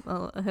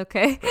 Well,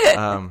 okay.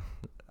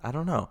 I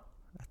don't know.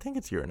 I think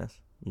it's Uranus.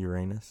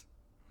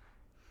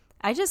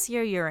 I just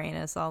hear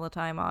Uranus all the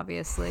time,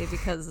 obviously,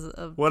 because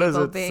of What does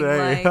people it being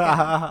say?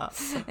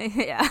 like,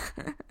 yeah.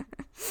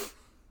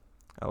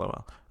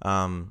 LOL.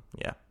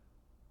 Yeah.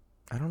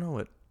 I don't know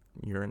what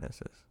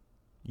Uranus is.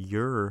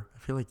 I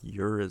feel like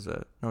Ure's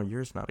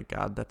not a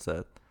god. That's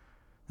a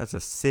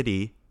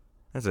city.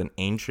 That's an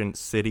ancient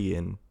city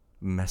in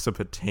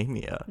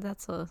Mesopotamia.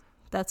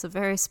 That's a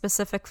very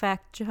specific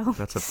fact, Joe.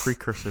 That's a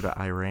precursor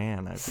to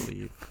Iran, I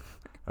believe.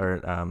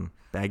 Or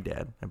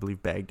Baghdad. I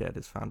believe Baghdad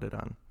is founded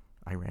on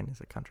Iran is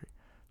a country.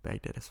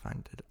 Baghdad is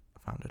founded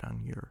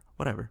on Ur.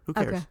 Whatever. Who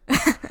cares?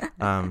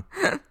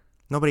 Okay.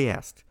 Nobody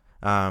asked.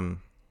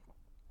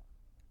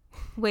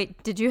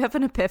 Wait, did you have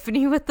an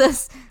epiphany with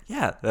this?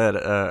 Yeah, that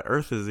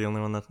Earth is the only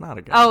one that's not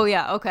a god. Oh,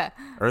 yeah, okay.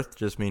 Earth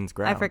just means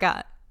ground. I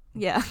forgot.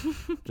 Yeah.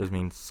 Just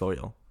means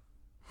soil.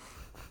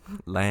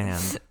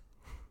 Land.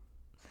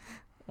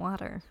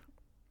 Water.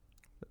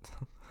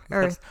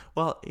 Earth.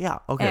 Well, yeah,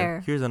 okay.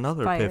 Air, Here's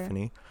another fire.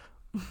 epiphany.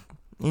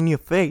 In your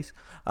face.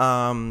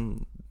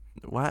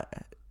 What?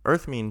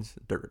 Earth means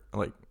dirt.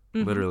 Like,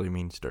 literally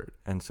means dirt.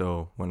 And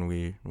so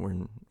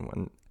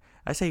when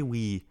I say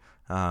we,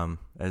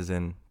 as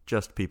in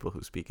just people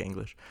who speak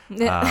English.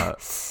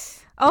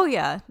 Oh,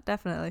 yeah,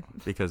 definitely.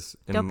 Because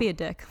don't be a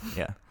dick.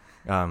 Yeah.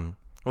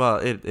 Well,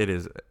 it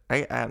is.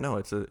 I know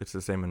it's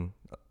the same in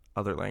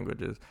other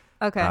languages.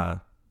 Okay.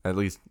 At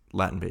least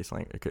Latin-based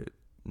language.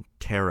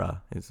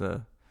 Terra is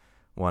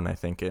one I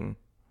think in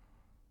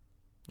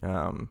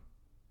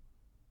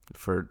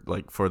for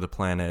the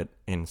planet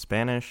in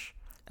Spanish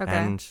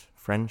and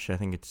French. I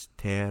think it's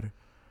terre,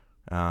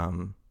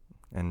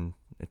 and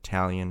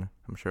Italian.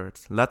 I'm sure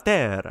it's la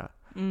terra.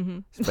 Mm-hmm.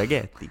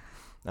 Spaghetti.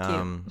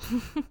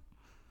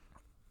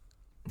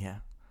 Yeah.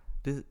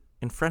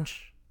 In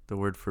French, the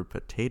word for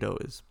potato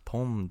is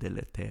pomme de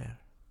la terre,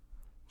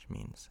 which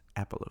means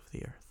apple of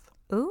the earth.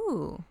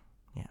 Ooh.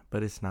 Yeah,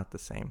 but it's not the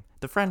same.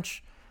 The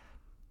French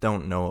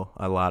don't know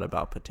a lot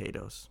about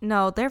potatoes.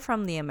 No, they're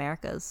from the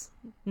Americas,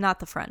 not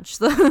the French.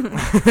 The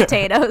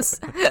potatoes.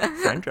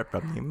 French are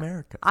from the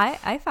Americas.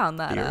 I found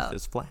that out. The earth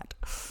is flat.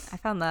 I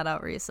found that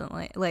out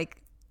recently.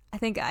 Like, I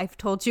think I've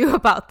told you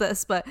about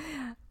this, but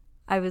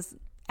I was,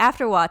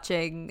 after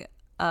watching,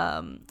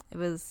 it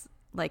was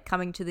like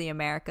Coming to the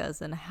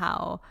Americas and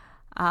how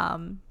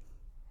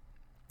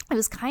it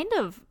was kind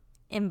of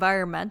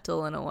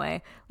environmental in a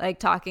way, like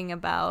talking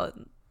about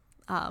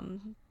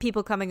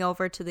people coming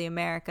over to the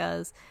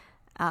Americas,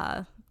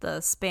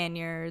 the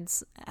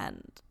Spaniards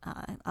and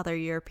other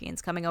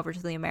Europeans coming over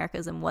to the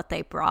Americas and what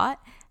they brought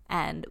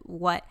and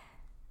what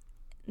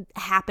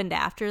happened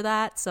after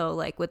that. So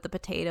like with the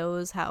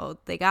potatoes, how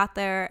they got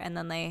there and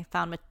then they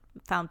found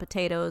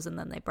potatoes and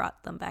then they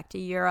brought them back to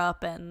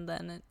Europe and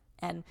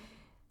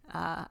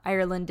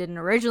Ireland didn't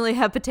originally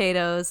have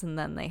potatoes, and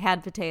then they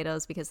had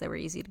potatoes because they were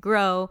easy to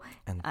grow.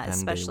 And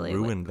especially they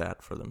ruined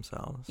that for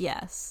themselves.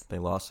 Yes. They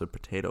lost the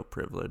potato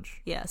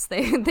privilege. Yes,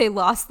 they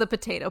lost the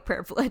potato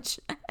privilege.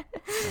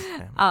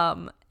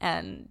 Okay.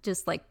 And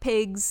just like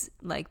pigs,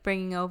 like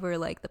bringing over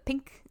like the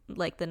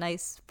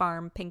nice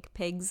farm pink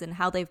pigs and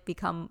how they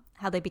became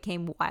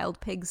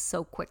wild pigs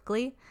so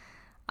quickly.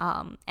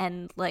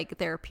 And like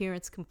their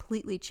appearance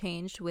completely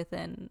changed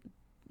within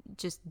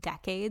just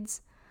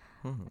decades.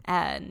 Mm-hmm.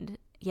 And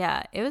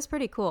yeah, it was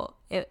pretty cool.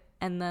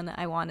 And then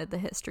I wanted the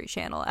History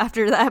Channel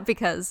after that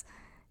because,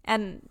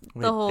 the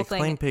whole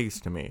explain thing.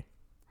 Pigs to me.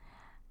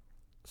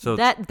 So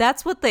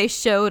that's what they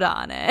showed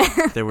on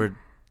it. There were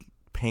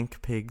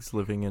pink pigs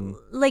living in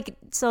like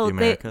so the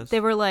Americas? They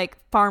were like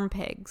farm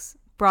pigs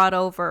brought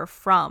over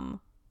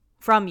from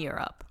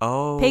Europe.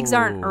 Oh, pigs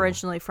aren't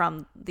originally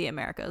from the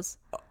Americas.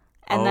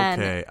 And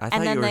okay.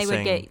 then they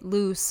would get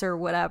loose or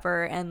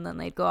whatever, and then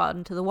they'd go out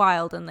into the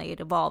wild and they'd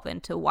evolve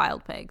into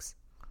wild pigs.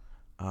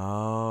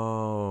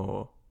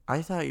 Oh,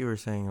 I thought you were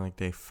saying like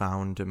they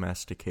found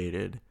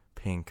domesticated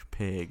pink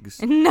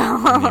pigs no.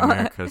 in the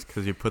Americas,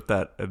 because you put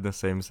that in the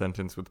same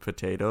sentence with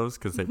potatoes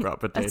because they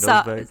brought potatoes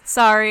back.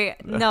 Sorry,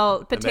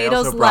 no,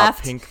 potatoes also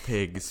left. Pink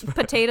pigs.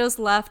 Potatoes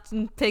left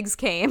and pigs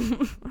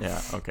came.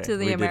 Yeah, okay. To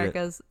the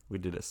Americas. We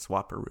did a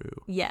swapperoo.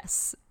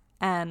 Yes,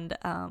 and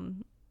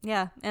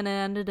yeah, and it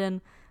ended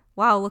in,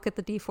 wow, look at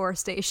the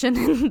deforestation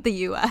in the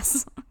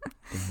U.S.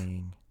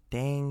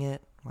 Dang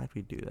it! Why'd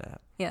we do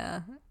that?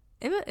 Yeah,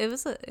 it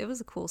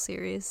was a cool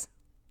series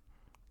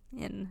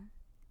in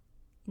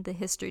the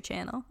History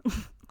Channel.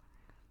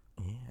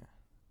 Yeah.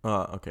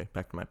 Oh, okay.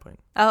 Back to my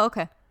point. Oh,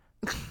 okay.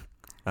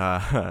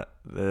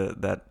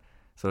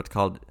 So it's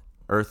called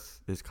Earth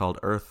is called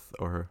Earth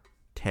or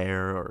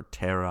Terre or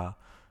Terra,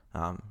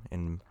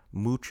 in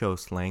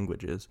muchos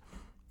languages,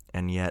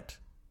 and yet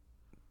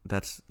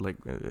that's like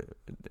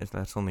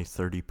that's only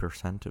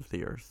 30% of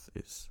the Earth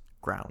is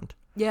ground.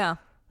 Yeah.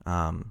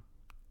 So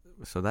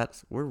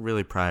we're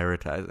really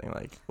prioritizing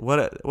like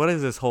what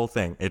is this whole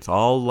thing? It's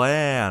all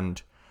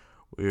land.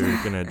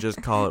 We're gonna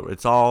just call it.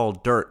 It's all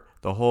dirt.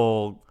 The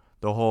whole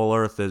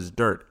Earth is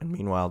dirt. And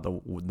meanwhile,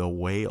 the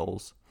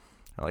whales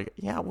are like,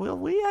 yeah, well,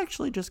 we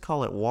actually just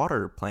call it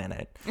water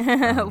planet.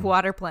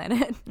 Water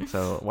planet.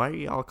 So why are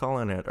y'all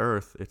calling it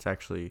Earth?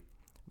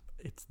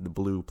 it's the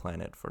blue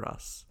planet for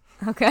us.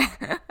 Okay.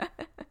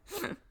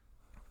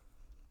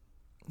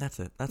 That's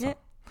it. That's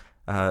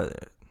all.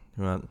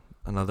 You want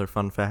another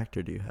fun fact,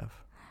 or do you have?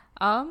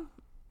 I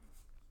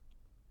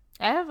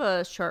have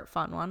a short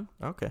fun one.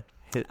 Okay.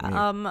 Hit me.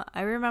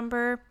 I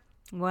remember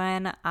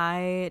when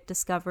I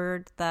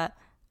discovered that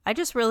I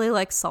just really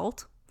like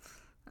salt.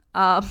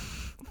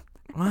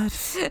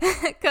 What?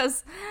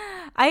 Because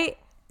I'm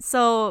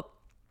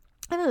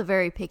a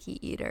very picky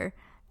eater,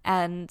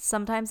 and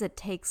sometimes it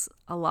takes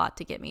a lot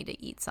to get me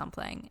to eat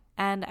something.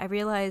 And I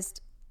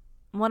realized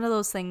one of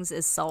those things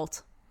is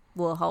salt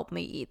will help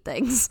me eat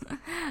things.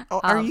 Oh,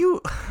 are you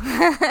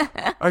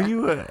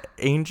an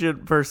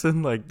ancient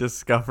person, like,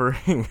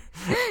 discovering?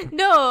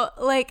 No,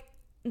 like,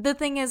 the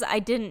thing is, I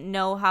didn't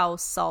know how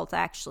salt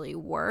actually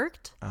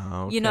worked.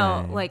 Oh, okay. You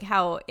know, like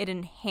how it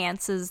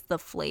enhances the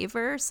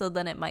flavor, so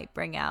then it might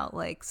bring out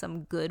like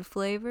some good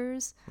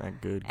flavors.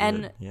 Not good.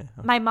 And yeah.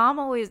 my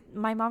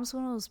mom's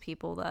one of those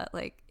people that,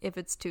 like, if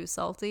it's too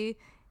salty,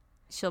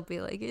 she'll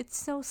be like, "It's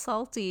so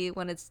salty,"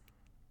 when it's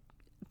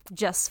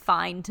just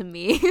fine to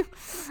me.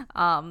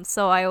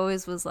 So I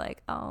always was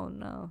like, "Oh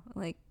no,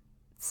 like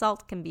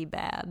salt can be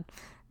bad,"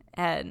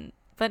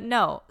 but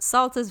no,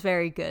 salt is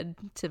very good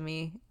to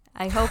me.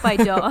 I hope I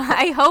don't.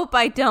 I hope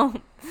I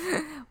don't.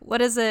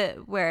 What is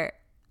it? Where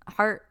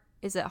heart?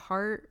 Is it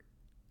heart?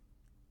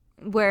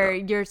 Where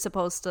you're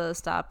supposed to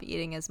stop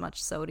eating as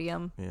much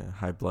sodium? Yeah,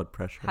 high blood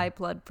pressure. High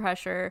blood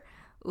pressure.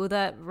 Ooh,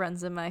 that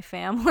runs in my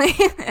family.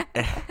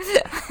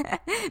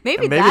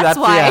 Maybe that's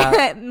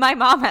why my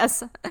mom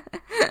has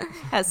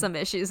some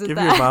issues with that.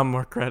 Give your mom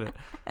more credit.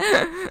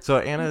 So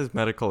Anna's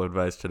medical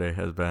advice today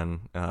has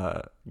been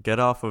get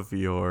off of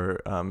your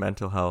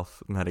mental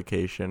health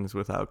medications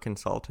without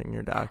consulting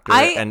your doctor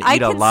and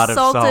eat a lot of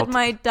salt. I consulted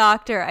my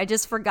doctor. I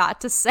just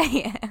forgot to say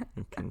it.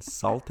 You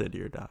consulted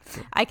your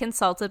doctor. I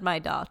consulted my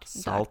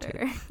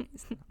doctor.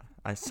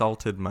 I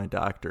salted my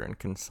doctor and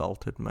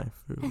consulted my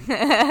food.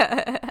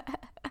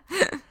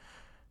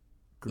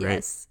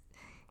 Great.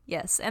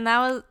 Yes, and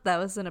that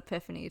was an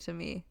epiphany to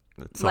me.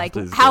 Like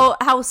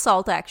how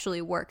salt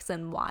actually works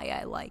and why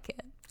I like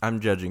it. I'm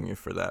judging you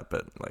for that,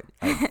 but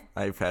like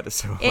I've had a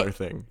similar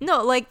thing.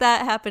 No, like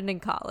that happened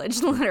in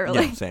college,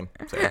 literally. Yeah, same.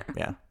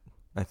 Yeah,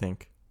 I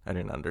think I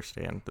didn't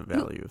understand the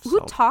value of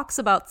salt. Who talks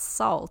about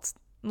salt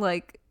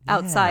like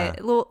outside?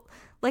 Yeah. Well,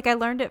 like I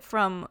learned it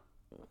from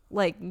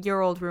like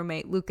your old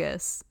roommate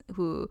Lucas,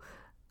 who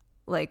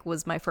like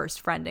was my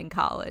first friend in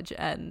college,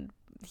 and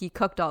he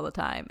cooked all the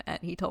time, and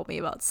he told me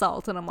about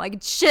salt, and I'm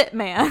like, shit,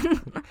 man.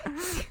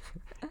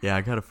 Yeah,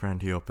 I got a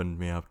friend. He opened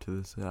me up to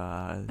this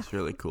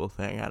really cool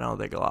thing. I don't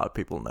think a lot of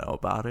people know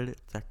about it.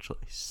 It's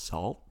actually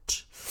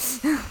salt.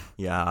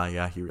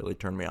 Yeah, he really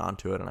turned me on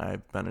to it, and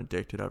I've been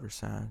addicted ever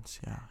since.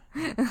 Yeah.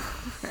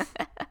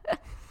 Have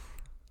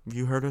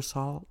you heard of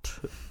salt?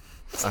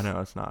 I know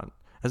it's not.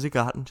 Has it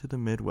gotten to the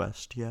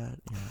Midwest yet?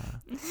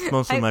 Yeah.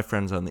 Most of my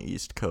friends on the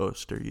East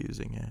Coast are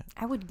using it.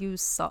 I would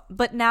use salt,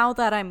 but now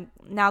that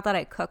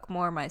I cook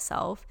more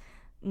myself,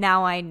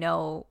 now I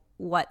know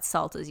what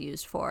salt is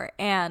used for,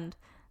 and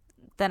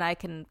then I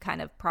can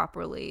kind of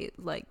properly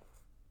like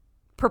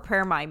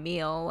prepare my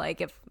meal,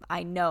 like if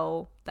I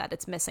know that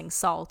it's missing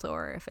salt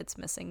or if it's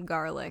missing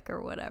garlic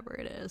or whatever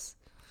it is.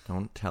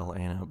 Don't tell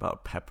Anna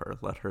about pepper.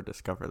 Let her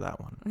discover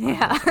that one.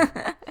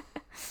 Yeah.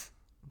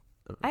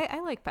 I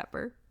like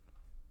pepper.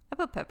 I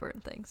put pepper in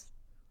things.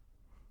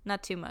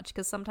 Not too much,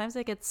 because sometimes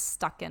it gets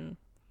stuck in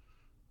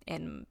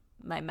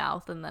my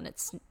mouth, and then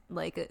it's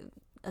like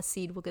a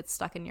seed will get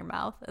stuck in your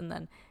mouth, and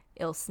then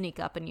it'll sneak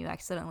up and you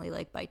accidentally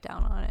like bite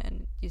down on it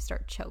and you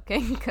start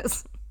choking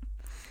because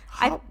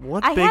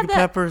what big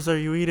peppers are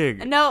you eating?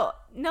 No.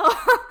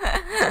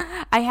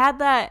 I had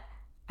that.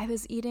 I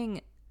was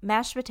eating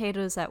mashed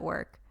potatoes at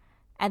work,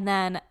 and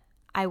then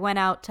I went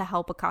out to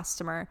help a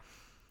customer,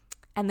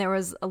 and there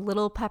was a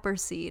little pepper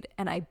seed,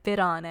 and I bit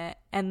on it,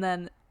 and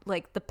then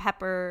like the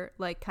pepper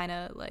like kind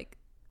of like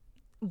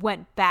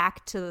went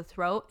back to the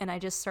throat, and I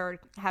just started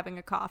having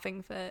a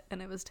coughing fit,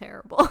 and it was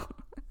terrible.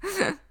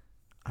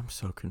 I'm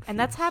so confused. And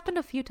that's happened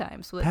a few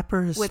times with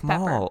pepper is with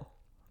small.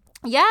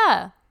 Pepper.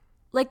 Yeah,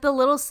 like the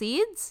little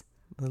seeds.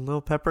 The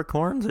little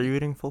peppercorns? Are you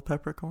eating full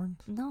peppercorns?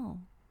 No,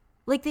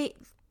 like the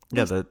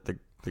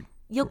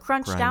you'll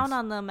crunch grinds down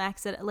on them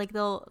accident, like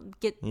they'll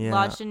get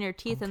lodged in your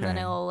teeth, and then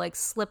it'll like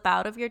slip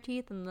out of your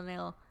teeth, and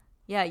then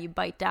you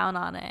bite down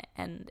on it,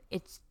 and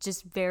it's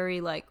just very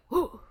like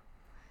whoo,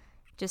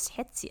 just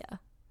hits you.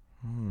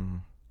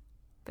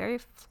 Very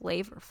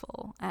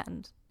flavorful,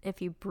 and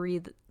if you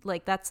breathe,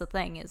 like that's the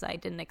thing is I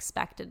didn't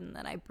expect it, and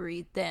then I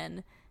breathed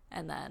in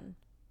and then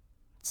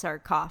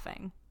started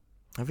coughing.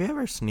 Have you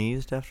ever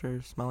sneezed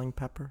after smelling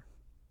pepper?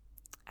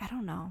 I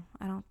don't know.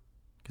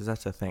 Because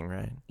that's a thing,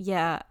 right?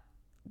 Yeah,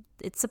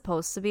 it's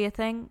supposed to be a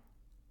thing.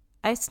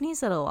 I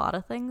sneeze at a lot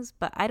of things,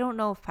 but I don't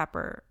know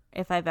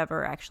if I've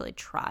ever actually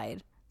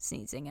tried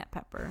sneezing at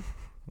pepper.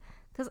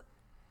 Because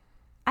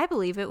I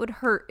believe it would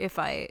hurt if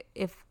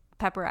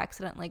pepper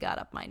accidentally got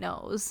up my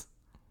nose.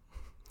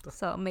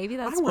 So maybe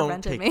that's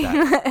prevented me.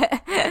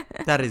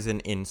 That is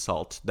an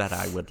insult that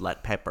I would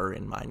let pepper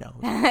in my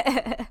nose.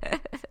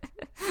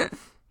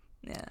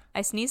 Yeah.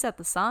 I sneeze at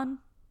the sun.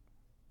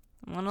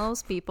 I'm one of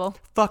those people.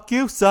 Fuck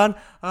you, son.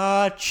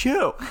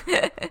 Chew.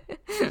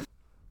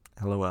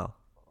 LOL.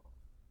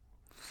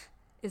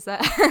 Is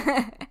that...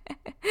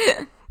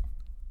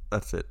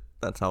 That's it.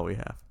 That's all we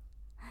have.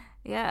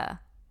 Yeah.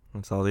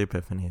 That's all the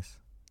epiphanies.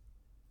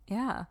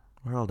 Yeah.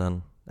 We're all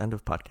done. End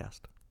of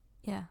podcast.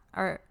 Yeah.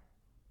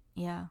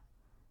 Yeah.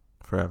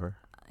 Forever.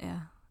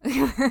 Yeah.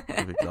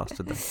 We've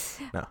exhausted them.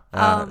 No.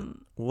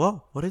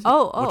 Whoa. What is it?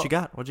 What you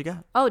got? What you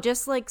got? Oh,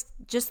 just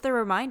the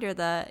reminder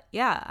that,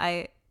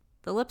 the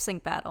lip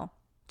sync battle.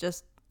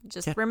 Just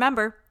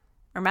remember,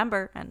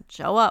 and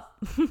show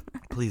up.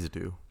 Please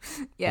do.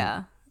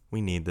 Yeah.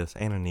 We need this.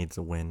 Anna needs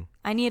a win.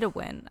 I need a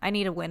win. I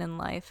need a win in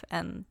life,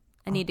 and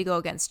I need to go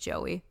against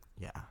Joey.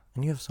 Yeah.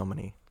 And you have so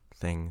many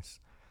things.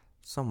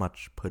 So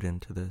much put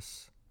into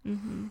this.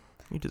 Mm-hmm.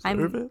 You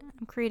deserve it.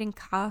 I'm creating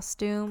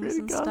costumes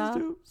and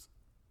stuff.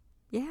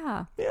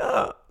 Yeah.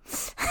 Yeah.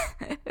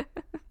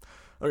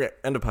 Okay,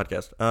 end of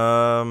podcast.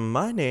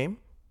 My name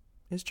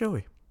is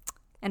Joey.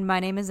 And my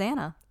name is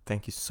Anna.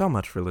 Thank you so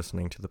much for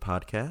listening to the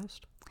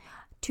podcast.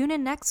 Tune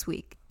in next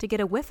week to get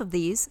a whiff of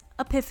these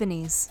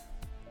epiphanies.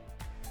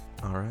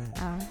 All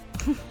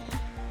right.